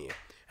stay in here.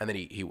 And then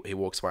he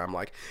walks away. I'm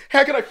like,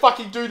 how can I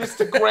fucking do this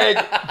to Greg?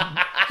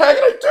 How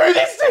can I do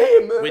this to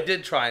him? We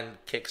did try and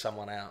kick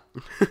someone out.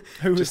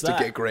 Who was Just that?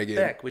 to get Greg in.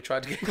 Beck, we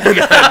tried to get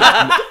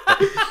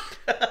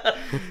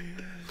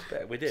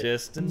Beck, we did.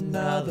 Just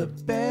another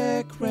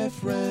Beck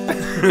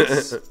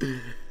reference.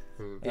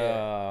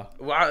 Uh,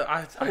 Well,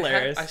 I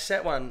Hilarious. I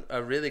set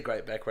a really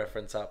great Beck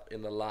reference up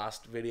in the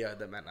last video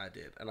that Matt and I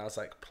did, and I was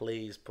like,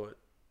 please put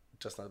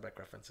just another Beck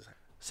reference.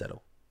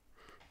 Settle.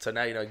 So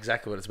now you know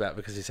exactly what it's about,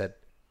 because he said,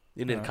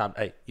 you need to calm.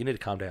 Hey, you need to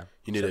calm down.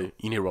 You need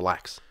to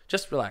relax.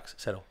 Just relax,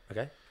 settle.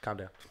 Okay, calm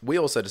down. We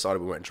also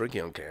decided we weren't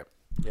drinking on camp.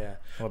 Yeah,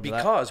 What about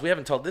because we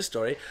haven't told this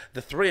story.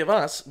 The three of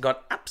us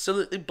got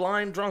absolutely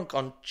blind drunk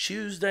on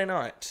Tuesday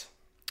night.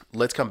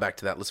 Let's come back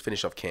to that. Let's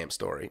finish off camp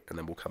story, and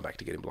then we'll come back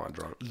to getting blind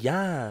drunk.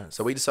 Yeah.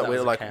 So we decided That we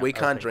was were a like, camp. we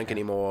That was can't a drink camp.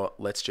 anymore.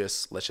 Let's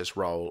just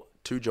roll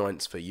 2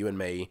 joints for you and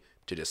me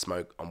to just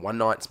smoke on one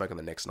night, smoke on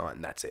the next night,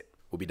 and that's it.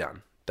 We'll be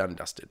done and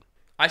dusted.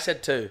 I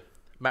said 2.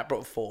 Matt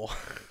brought 4.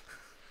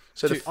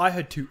 So I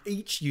heard 2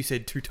 each. You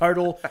said 2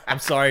 total. I'm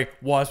sorry.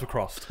 Wires were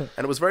crossed. and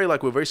it was very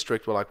like, we're very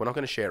strict. We're like, we're not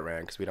going to share it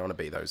around because we don't want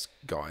to be those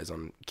guys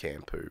on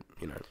camp who,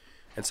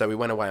 And so we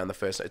went away on the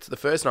first night. It's the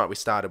first night we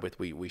started with,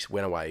 we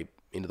went away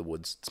into the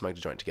woods, smoked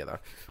a joint together.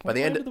 By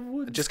the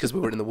end, just because we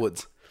were in the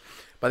woods.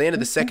 By the end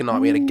of the second night,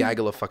 we had a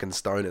gaggle of fucking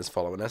stoners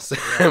following us.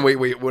 And we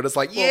were just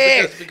like,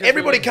 yeah, Because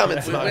everybody we come and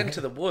We smoke. went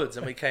to the woods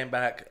and we came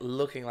back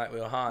looking like we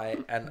were high.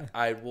 And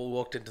I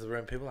walked into the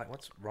room. People were like,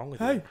 "What's wrong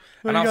with you?" what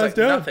And are I you was guys like,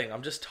 doing? "Nothing.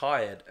 I'm just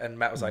tired." And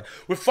Matt was like,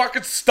 "We're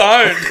fucking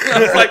stoned." And I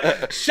was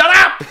like, "Shut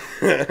up!"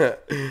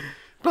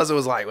 Plus it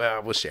was like,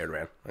 well, we'll share it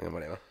around. Like,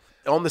 whatever.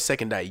 On the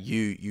second day,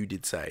 you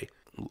did say,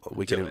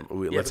 we can, Yeah,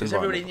 let's because invite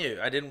everybody them. knew.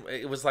 I didn't.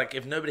 It was like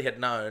if nobody had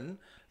known,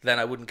 then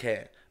I wouldn't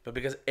care. But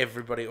because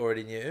everybody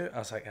already knew, I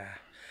was like, ah.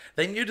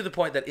 They knew to the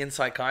point that in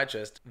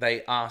Psychiatrist,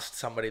 they asked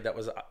somebody that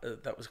was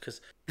because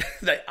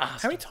they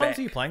asked. How many times Beck,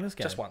 are you playing this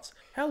game? Just once.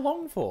 How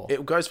long for?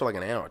 It goes for like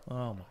an hour.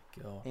 Oh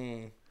my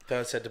god.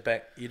 They said to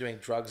Beck, "You doing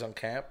drugs on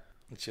camp?"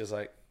 And she was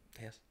like,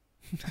 "Yes."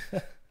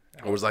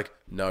 I was like,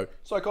 no.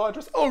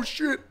 Psychiatrist, oh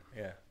shit.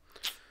 Yeah.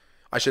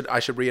 I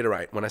should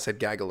reiterate, when I said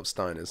gaggle of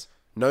stoners,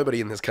 nobody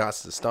in this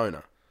cast is a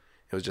stoner.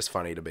 It was just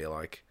funny to be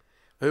like,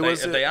 who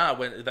was it? They are.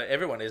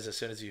 Everyone is as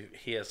soon as you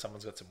hear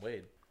someone's got some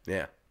weed.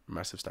 Yeah,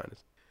 massive stoners.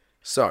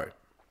 So,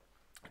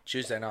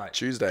 Tuesday night.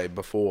 Tuesday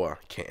before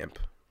camp,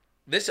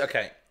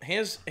 Okay.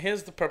 Here's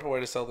the proper way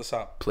to sell this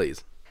up.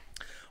 please.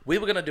 We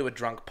were gonna do a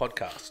drunk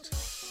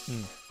podcast.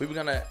 We were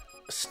gonna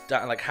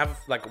start have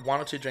one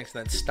or two drinks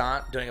and then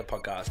start doing a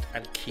podcast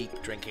and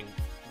keep drinking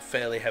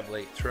fairly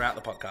heavily throughout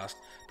the podcast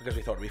because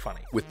we thought it'd be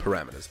funny. With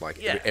parameters,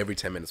 like Yeah. every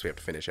 10 minutes we have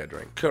to finish our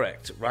drink.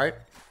 Correct, right?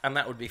 And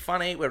that would be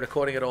funny. We're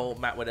recording it all.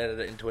 Matt would edit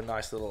it into a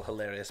nice little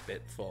hilarious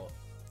bit for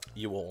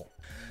you all.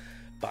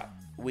 But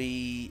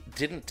we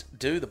didn't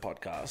do the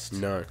podcast.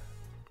 No.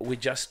 We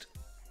just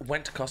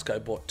went to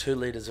Costco, bought 2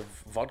 liters of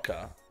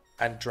vodka,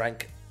 and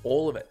drank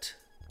all of it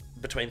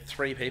between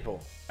 3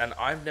 people. And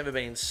I've never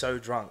been so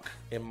drunk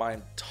in my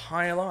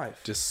entire life.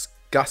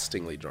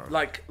 Disgustingly drunk.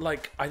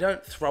 Like I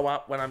don't throw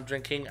up when I'm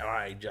drinking, and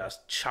I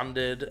just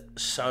chundered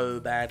so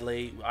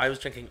badly. I was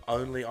drinking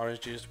only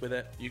orange juice with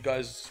it. You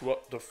guys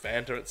swapped to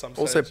Fanta at some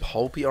stage. Also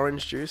pulpy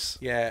orange juice.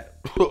 Yeah.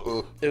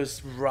 It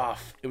was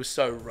rough. It was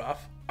so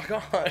rough. I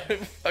got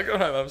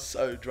home. I'm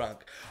so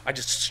drunk. I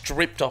just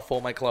stripped off all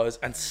my clothes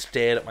and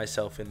stared at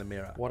myself in the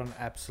mirror. What an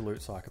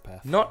absolute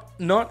psychopath. Not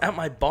at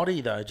my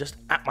body though, just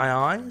at my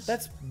eyes.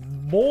 That's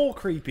more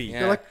creepy. Yeah.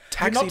 You're like You're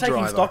taxi not taking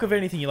driver. stock of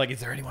anything. You're like, is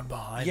there anyone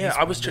behind? Yeah, these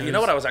I was. You know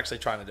windows? what I was actually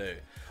trying to do?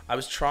 I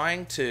was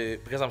trying to,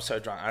 because I'm so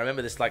drunk. I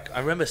remember this. I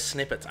remember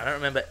snippets. I don't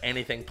remember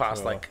anything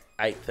past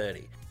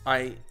 8:30.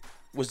 I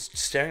was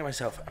staring at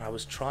myself and I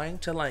was trying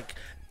to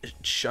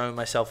show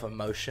myself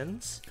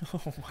emotions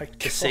Oh my god.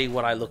 to see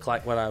what I look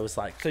like when I was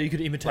So you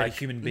could imitate a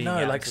human being. No,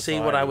 out in see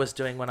what I society. was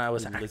doing when I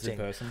was Lizard acting.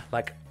 person.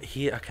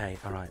 Here, okay,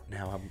 all right.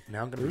 Now I'm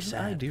gonna be There's an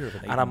sad, idea of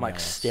an and I'm evening hour.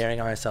 staring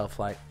at myself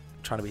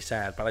trying to be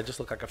sad, but I just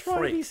look like a Trying to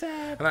freak. be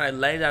sad. And then I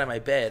lay down in my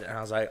bed and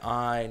I was like,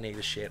 I need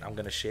to shit. I'm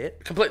gonna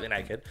shit completely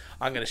naked.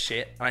 I'm gonna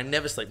shit, and I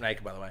never sleep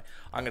naked, by the way.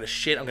 I'm gonna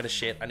shit.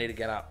 I need to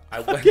get up. I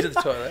went to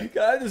the toilet.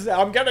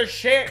 I'm gonna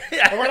shit.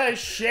 I'm gonna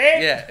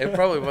shit. Yeah, it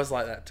probably was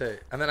like that too.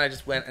 And then I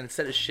just went, and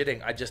instead of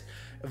shitting, I just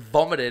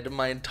vomited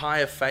my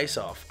entire face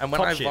off. And when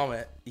Top I shit.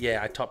 vomit,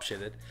 I top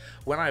shitted.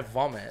 When I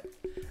vomit,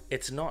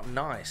 it's not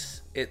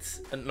nice. It's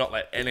not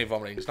like any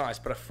vomiting is nice,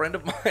 but a friend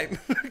of mine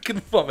can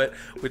vomit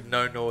with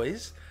no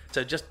noise.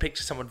 So just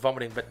picture someone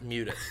vomiting, but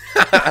mute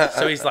it.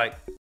 So he's like,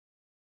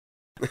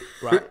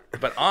 right.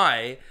 But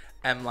I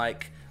am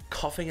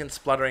coughing and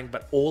spluttering,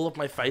 but all of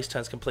my face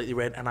turns completely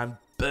red, and I'm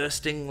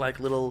bursting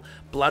little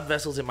blood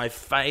vessels in my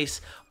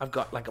face. I've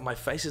got my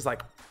face is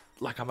like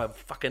I'm a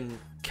fucking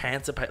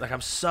cancer patient.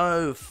 I'm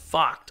so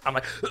fucked. I'm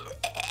like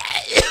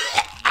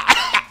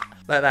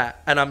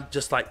that, and I'm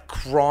just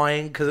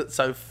crying because it's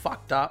so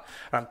fucked up,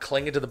 and I'm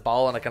clinging to the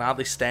bowl, and I can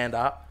hardly stand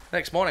up.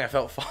 Next morning, I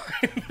felt fine,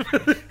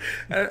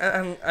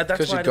 and that's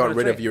Because why you I didn't got wanna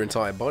rid drink. of your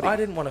entire body. I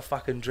didn't want to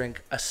fucking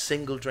drink a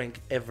single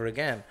drink ever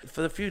again.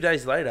 For a few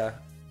days later,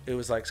 it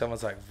was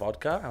someone's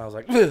vodka, and I was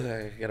like,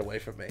 get away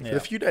from me. A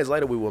few days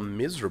later, we were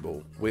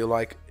miserable. We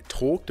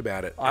talked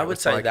about it. I It would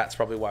was say like- that's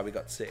probably why we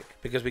got sick,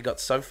 because we got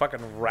so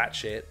fucking rat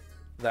shit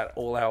that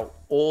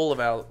all of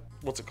our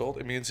what's it called,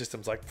 immune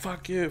system's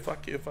fuck you,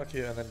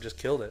 and then just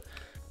killed it.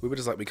 We were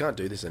just like, we can't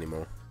do this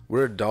anymore.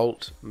 We're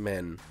adult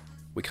men.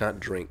 We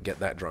can't get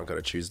that drunk on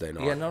a Tuesday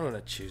night. Yeah, not on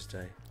a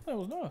Tuesday. That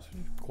was nice.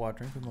 Quiet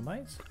drink with my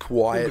mates.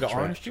 Quiet Bit of drink.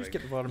 orange juice.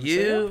 Get the vitamin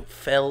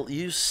C.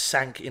 You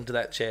sank into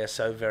that chair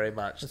so very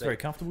much. It's a very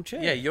comfortable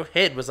chair. Yeah, your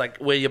head was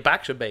where your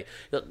back should be.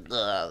 That's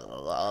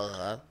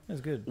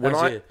good. When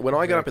That's I it. when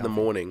I got up in the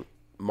morning,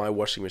 my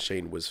washing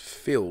machine was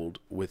filled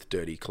with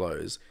dirty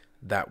clothes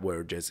that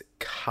were just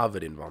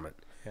covered in vomit.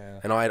 Yeah.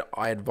 And I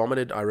had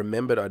vomited. I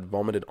remembered I'd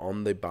vomited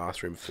on the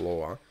bathroom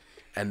floor,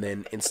 and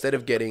then instead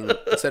of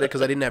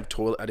because I didn't have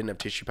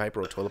tissue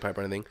paper or toilet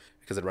paper or anything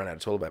because I'd run out of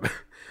toilet paper,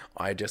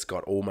 I just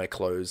got all my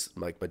clothes,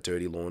 my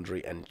dirty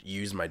laundry, and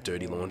used my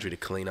dirty laundry to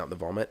clean up the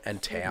vomit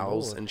and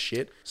towels and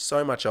shit.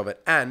 So much of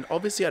it, and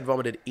obviously I'd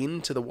vomited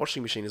into the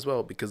washing machine as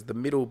well because the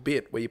middle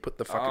bit where you put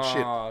the fucking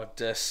shit. Oh,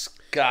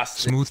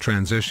 disgusting. Smooth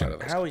transition.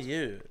 How are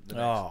you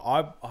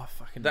Oh, I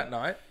fucking that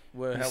night?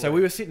 So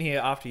we were sitting here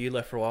after you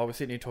left for a while. We're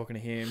sitting here talking to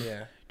him.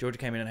 Yeah. Georgia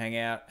came in and hang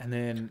out, and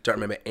then Don't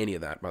remember any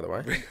of that, by the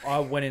way. I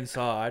went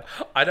inside.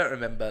 I don't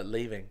remember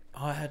leaving.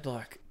 I had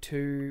like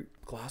 2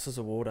 glasses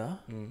of water.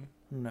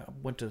 And I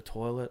went to the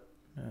toilet,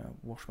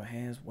 washed my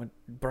hands,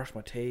 brushed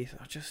my teeth.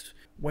 I just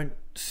went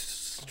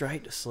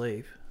straight to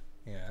sleep.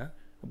 Yeah.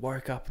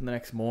 Woke up the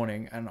next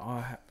morning, and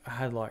I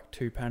had like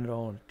 2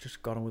 Panadol and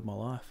just got on with my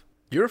life.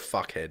 You're a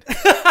fuckhead.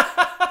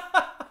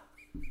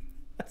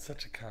 That's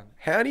such a cunt.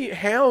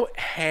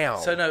 How?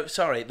 So no,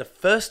 sorry. The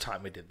first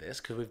time we did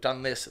this, because we've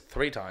done this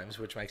 3 times,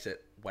 which makes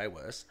it way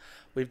worse.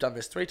 We've done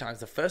this 3 times.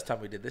 The first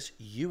time we did this,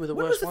 you were the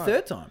When was worst the one.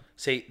 third time?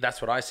 See,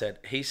 that's what I said.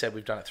 He said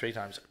we've done it 3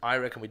 times. I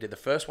reckon we did the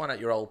first one at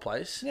your old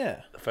place.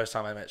 Yeah. The first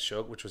time I met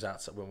Shug, which was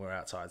outside when we were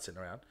outside sitting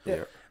around.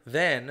 Yeah.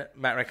 Then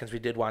Matt reckons we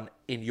did one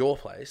in your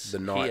place. The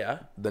night Here.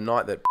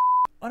 that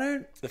I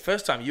don't... The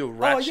first time you were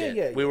rat Oh, yeah, shit.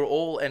 yeah. We were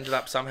all ended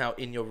up somehow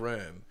in your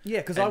room.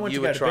 Yeah, 'cause and I went you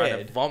to go were to trying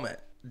bed. to vomit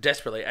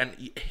desperately, and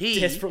he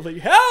Desperately,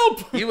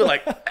 help! You were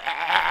like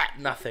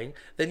nothing.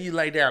 Then you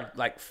lay down,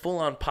 like full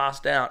on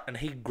passed out, and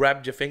he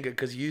grabbed your finger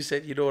because you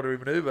said you'd order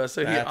him an Uber, so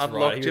he That's unlocked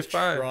right. He your was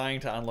phone. trying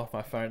to unlock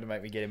my phone to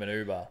make me get him an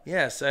Uber.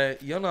 Yeah, so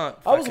you're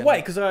not. I was fucking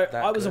awake because that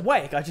I was good.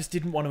 awake. I just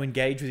didn't want to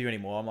engage with you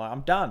anymore. I'm like,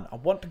 I'm done. I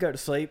want to go to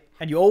sleep.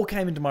 And you all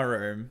came into my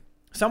room.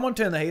 Someone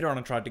turned the heater on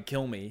and tried to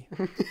kill me.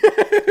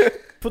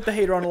 Put the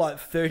heater on at like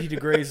 30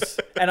 degrees.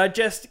 And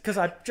because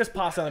I just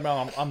passed out the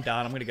bed, I'm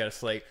done. I'm going to go to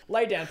sleep.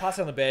 Lay down, passed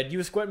out on the bed. You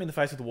were squirting me in the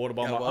face with the water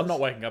bottle. I I'm was. not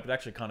waking up. It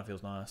actually kind of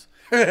feels nice.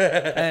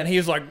 And he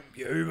was like,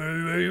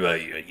 Uber.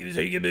 You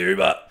say you give me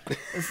Uber.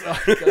 So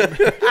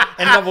I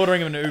ended up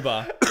ordering him an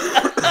Uber.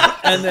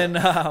 And then...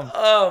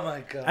 Oh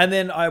my god. And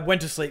then I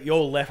went to sleep. You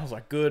all left. I was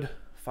like, good.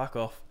 Fuck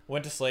off.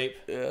 Went to sleep.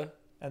 Yeah.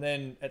 And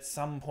then at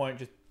some point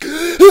just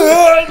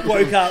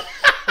woke up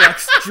like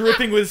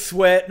dripping with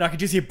sweat. And I could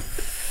just hear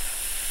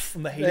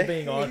from the heater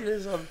being on.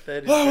 Heater's on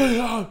 30. Oh my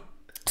God.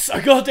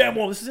 So goddamn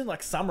warm. This is in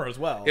like summer as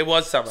well. It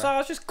was summer. So I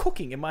was just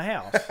cooking in my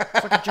house.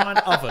 It's like a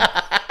giant oven.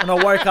 And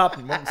I woke up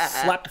and went and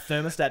slapped the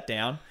thermostat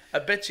down. I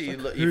bet you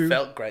who you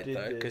felt great did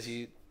though because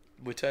this?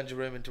 we turned your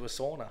room into a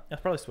sauna. I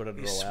probably sweated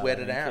it You all out.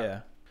 sweated I think. out. Yeah.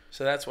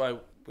 So that's why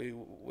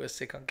we're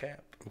sick on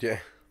camp. yeah,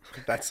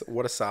 that's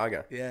what a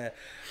saga. Yeah.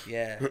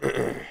 Yeah.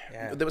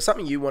 Yeah. There was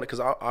something you wanted because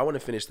I want to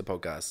finish the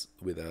podcast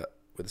with a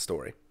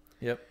story.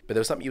 Yep. But there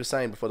was something you were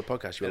saying before the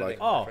podcast. You were like,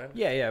 Oh, friend.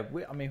 yeah.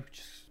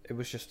 It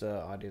was just an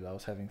idea that I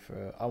was having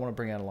for... I want to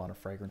bring out a line of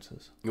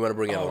fragrances. you want to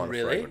bring out a Oh lot of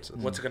really? fragrances.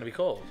 What's it going to be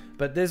called?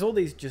 But there's all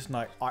these just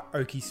like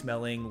oaky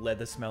smelling,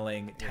 leather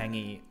smelling,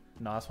 tangy,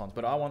 nice ones.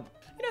 But I want,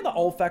 the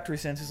olfactory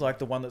sense is like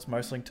the one that's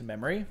most linked to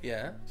memory.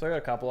 Yeah. So I got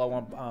a couple. I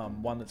want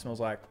one that smells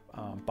like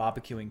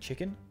barbecuing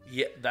chicken,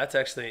 Yeah, that's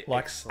actually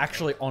like excellent.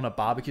 actually on a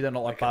barbecue. They're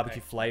not like Like an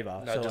barbecue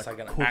flavor. no, so just like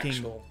like an cooking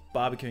actual-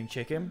 barbecuing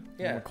chicken.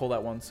 Yeah. We call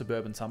that one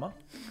Suburban Summer.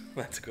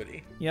 That's a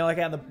goodie. Like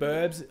out in the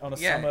burbs on a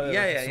summer, like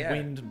it's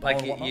wind and Like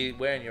blowing and whatnot. you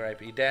wearing your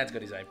apron. Your dad's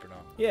got his apron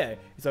on. Yeah,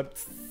 he's like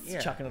Yeah.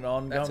 chucking it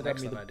on, That's going an grab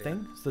me the excellent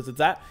idea. thing. So there's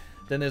that.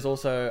 Then there's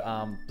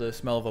also the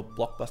smell of a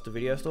Blockbuster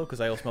video store because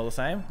they all smell the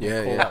same. We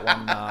Yeah, call yeah. that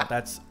one.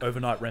 That's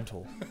overnight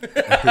rental.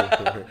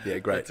 Yeah,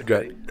 great,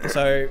 great.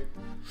 So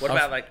What I've-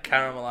 about like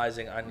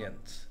caramelizing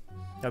onions?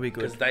 that'd be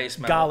good. 'Cause they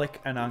smell- garlic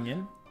and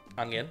onion.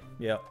 Onion.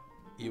 Yep.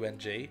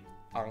 UNG.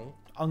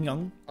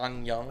 Onion.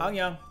 Onion.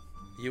 Onion.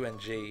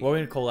 UNG. What are we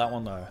gonna call that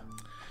one though?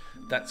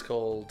 That's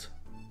called.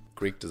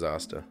 Greek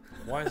disaster.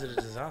 Why is it a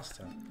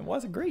disaster? And why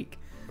is it Greek?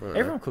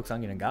 Everyone cooks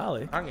onion and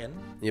garlic. Onion.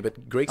 Yeah,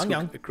 but Greeks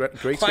Onion.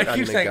 Greeks Why with are you onion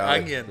and saying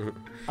garlic. onion?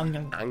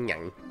 Onion.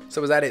 Onion.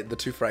 So was that it? The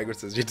 2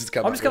 fragrances you just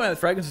come I'm up just coming out with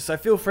fragrances, so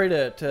feel free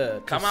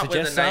to Come up with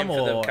suggest a name some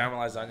for the or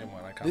caramelized onion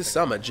one. I can't This think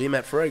summer,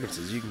 GMAT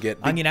fragrances. You can get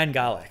onion and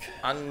garlic.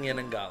 of- Onion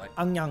and garlic.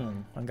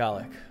 Onion and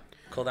garlic.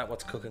 Call that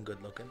what's cooking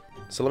good looking.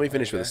 So let me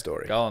finish with a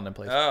story. Go on then,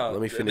 please. Oh,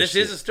 Let me finish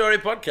This is it. a story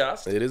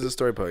podcast. It is a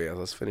story podcast.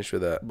 Let's finish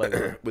with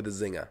a with a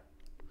zinger.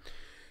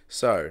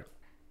 So,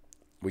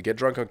 we get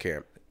drunk on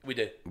camp. We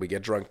do. We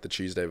get drunk the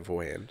Tuesday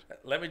beforehand.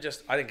 Let me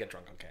just. I didn't get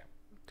drunk on camp.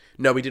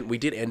 No, we didn't. We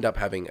did end up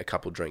having a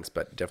couple drinks,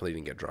 but definitely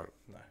didn't get drunk.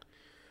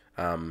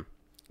 No.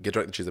 Get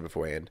drunk the Tuesday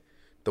beforehand.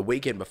 The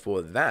weekend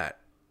before that,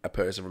 a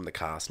person from the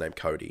cast named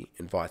Cody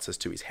invites us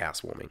to his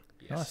housewarming.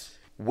 Nice.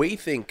 We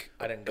think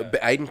I didn't go.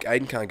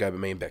 Aiden can't go, but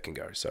me and Beck can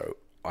go. So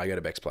I go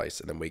to Beck's place,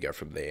 and then we go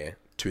from there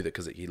to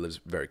because he lives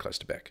very close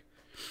to Beck.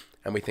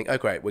 And we think, oh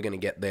great, we're going to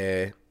get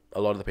there. A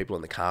lot of the people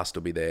in the cast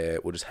will be there.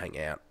 We'll just hang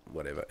out,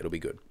 whatever. It'll be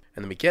good.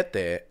 And then we get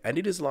there, and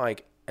it is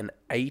like an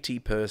 80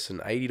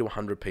 to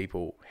 100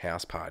 people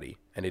house party,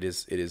 and it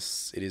is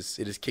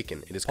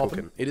kicking. It is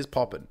cooking. It is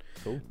popping.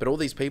 Cool. But all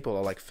these people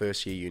are like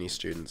first year uni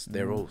students.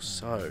 They're all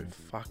so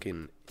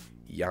fucking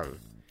young.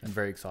 I'm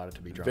very excited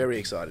to be drunk. Very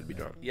excited to be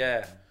drunk.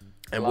 Yeah.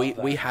 And Love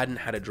we that. hadn't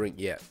had a drink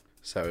yet.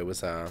 So it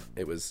was and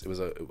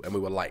we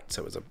were late,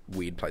 so it was a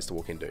weird place to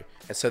walk into.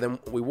 And so then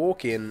we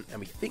walk in, and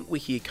we think we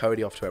hear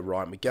Cody off to our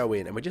right, and we go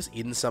in, and we're just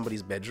in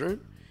somebody's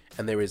bedroom,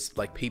 and there is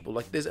like people,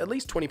 like there's at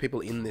least 20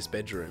 people in this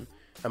bedroom,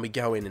 And we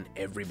go in and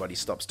everybody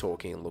stops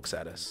talking and looks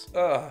at us.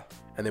 Ugh.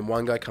 And then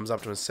one guy comes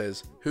up to us and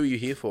says, "Who are you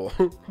here for?"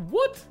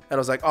 What? And I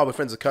was like, "Oh, we're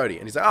friends with Cody."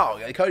 And he's like, "Oh,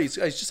 yeah, Cody's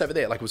he's just over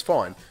there." Like, it was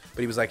fine.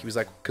 But he was like,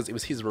 because it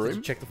was his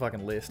room. Check the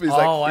fucking list. He's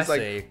Oh, like, I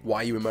see. "Why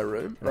are you in my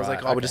room?" And I was Right,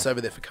 like, "Oh, we're okay. just over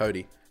there for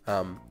Cody."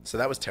 So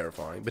that was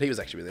terrifying. But he was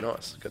actually really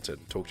nice. Got to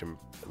talk to him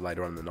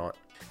later on in the night.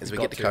 As we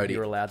get to Cody. You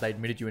were allowed. They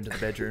admitted you into the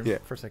bedroom Yeah.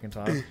 for a second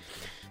time.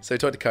 So we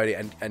talked to Cody,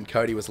 and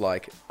Cody was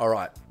like, "All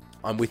right,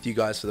 I'm with you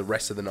guys for the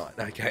rest of the night,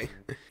 okay?"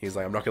 He's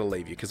like, "I'm not going to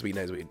leave you because we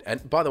know we."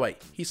 And by the way,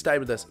 he stayed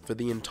with us for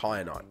the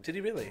entire night. Did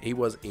he really? He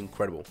was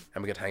incredible,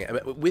 and we got to hang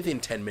out. Within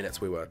 10 minutes,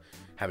 we were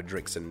having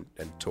drinks and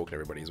talking to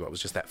everybody as well. It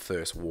was just that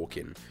first walk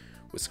in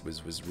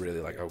was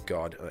really like, oh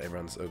god,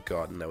 everyone's oh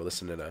god, and they were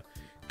listening to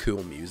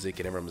cool music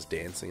and everyone was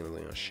dancing and I was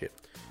like, oh shit.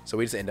 So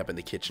we just end up in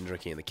the kitchen,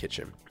 drinking in the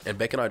kitchen. And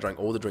Beck and I drank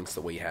all the drinks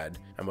that we had,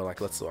 and we're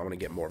like, I want to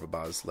get more of a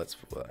buzz.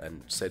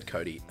 And said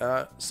Cody,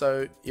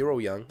 so you're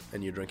all young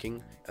and you're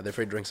drinking. Are there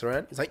free drinks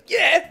around? He's like,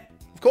 yeah,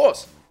 of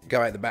course.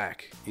 Go out the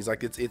back. He's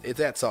like, it's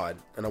outside.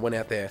 And I went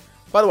out there.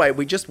 By the way,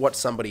 we just watched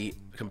somebody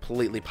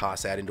completely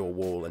pass out into a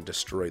wall and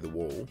destroy the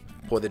wall,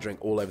 pour their drink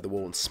all over the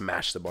wall and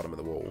smash the bottom of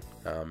the wall.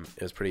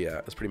 It was pretty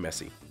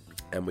messy.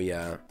 And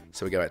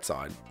so we go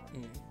outside.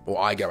 Or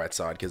I go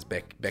outside because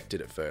Beck did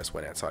it first,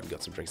 went outside and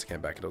got some drinks and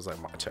came back, and it was like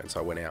my turn, so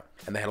I went out.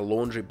 And they had a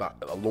laundry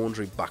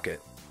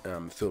bucket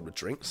filled with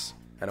drinks,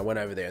 and I went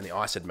over there and the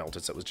ice had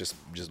melted, so it was just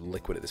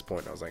liquid at this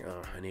point. And I was like,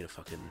 oh, I need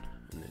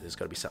there's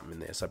got to be something in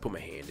there. So I put my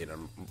hand in,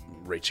 I'm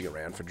reaching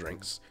around for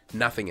drinks.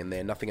 Nothing in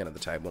there, nothing under the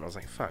table, and I was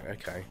like, fuck,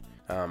 okay.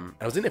 And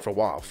I was in there for a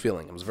while,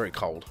 filling. It was very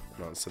cold,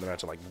 so then I had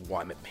to like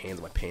wipe my hands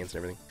on my pants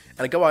and everything.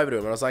 And I go over to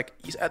him and I was like,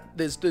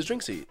 "There's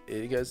drinks here."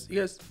 He goes,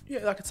 "Yeah,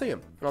 I can see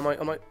him." And I'm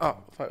like, "Oh,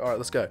 fuck, all right,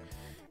 let's go."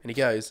 And he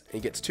goes and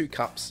he gets 2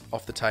 cups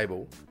off the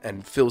table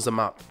and fills them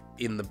up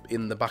in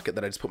the bucket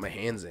that I just put my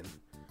hands in.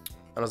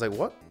 And I was like,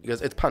 "What?" He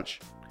goes, "It's punch."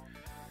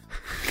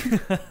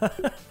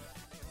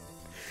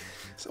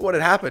 So what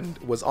had happened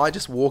was I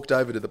just walked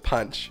over to the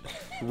punch,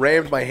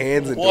 rammed my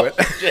hands into it,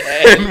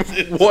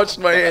 and washed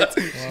my hands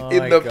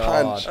in the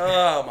punch.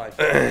 Oh my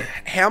god.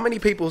 How many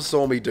people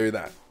saw me do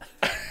that?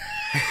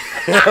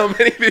 How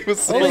many people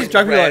saw All me? these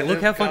drunk people are like, random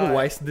look how fucking guy.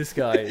 wasted this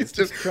guy is. He's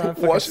just trying to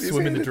fucking washing his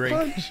swim in hand the in drink.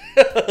 punch.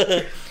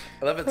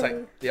 I love it's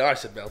like the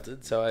ice had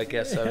melted, so I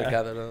guess I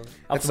gathered on.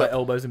 Up to my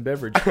elbows in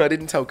beverage. I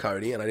didn't tell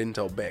Cody and I didn't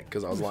tell Beck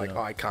because I was like,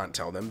 I can't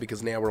tell them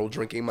because now we're all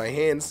drinking my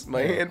hand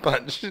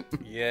punch.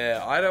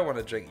 Yeah, I don't want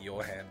to drink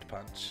your hand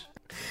punch.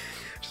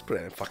 Just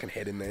put a fucking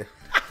head in there.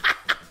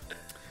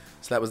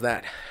 So that was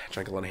that.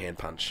 Drank a lot of hand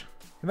punch.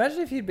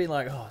 Imagine if he'd been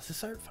like, oh, this is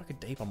so fucking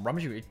deep. I'm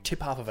rummaging it.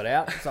 Tip half of it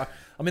out. So,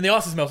 I mean, the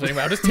ice is melting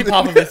anyway. I'll just tip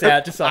half of this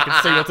out just so I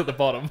can see what's at the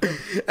bottom.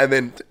 And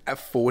then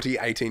 40,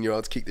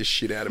 18-year-olds kick the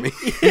shit out of me.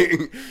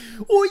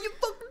 Oh, you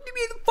fucking give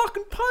me the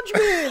fucking punch,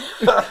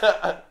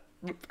 man.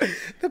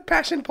 The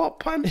passion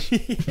pop punch.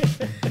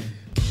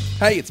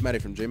 Hey, it's Matty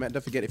from GMAT.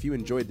 Don't forget, if you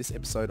enjoyed this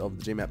episode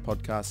of the GMAT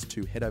podcast,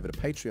 to head over to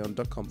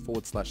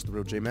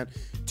patreon.com/TheRealGMAT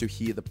to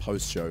hear the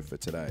post show for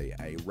today.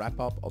 A wrap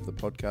up of the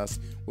podcast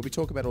where we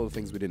talk about all the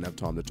things we didn't have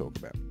time to talk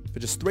about. For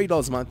just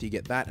 $3 a month, you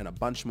get that and a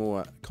bunch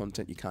more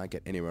content you can't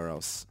get anywhere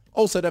else.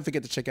 Also, don't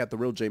forget to check out The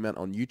Real GMAT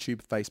on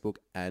YouTube, Facebook,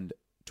 and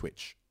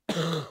Twitch.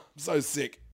 So sick.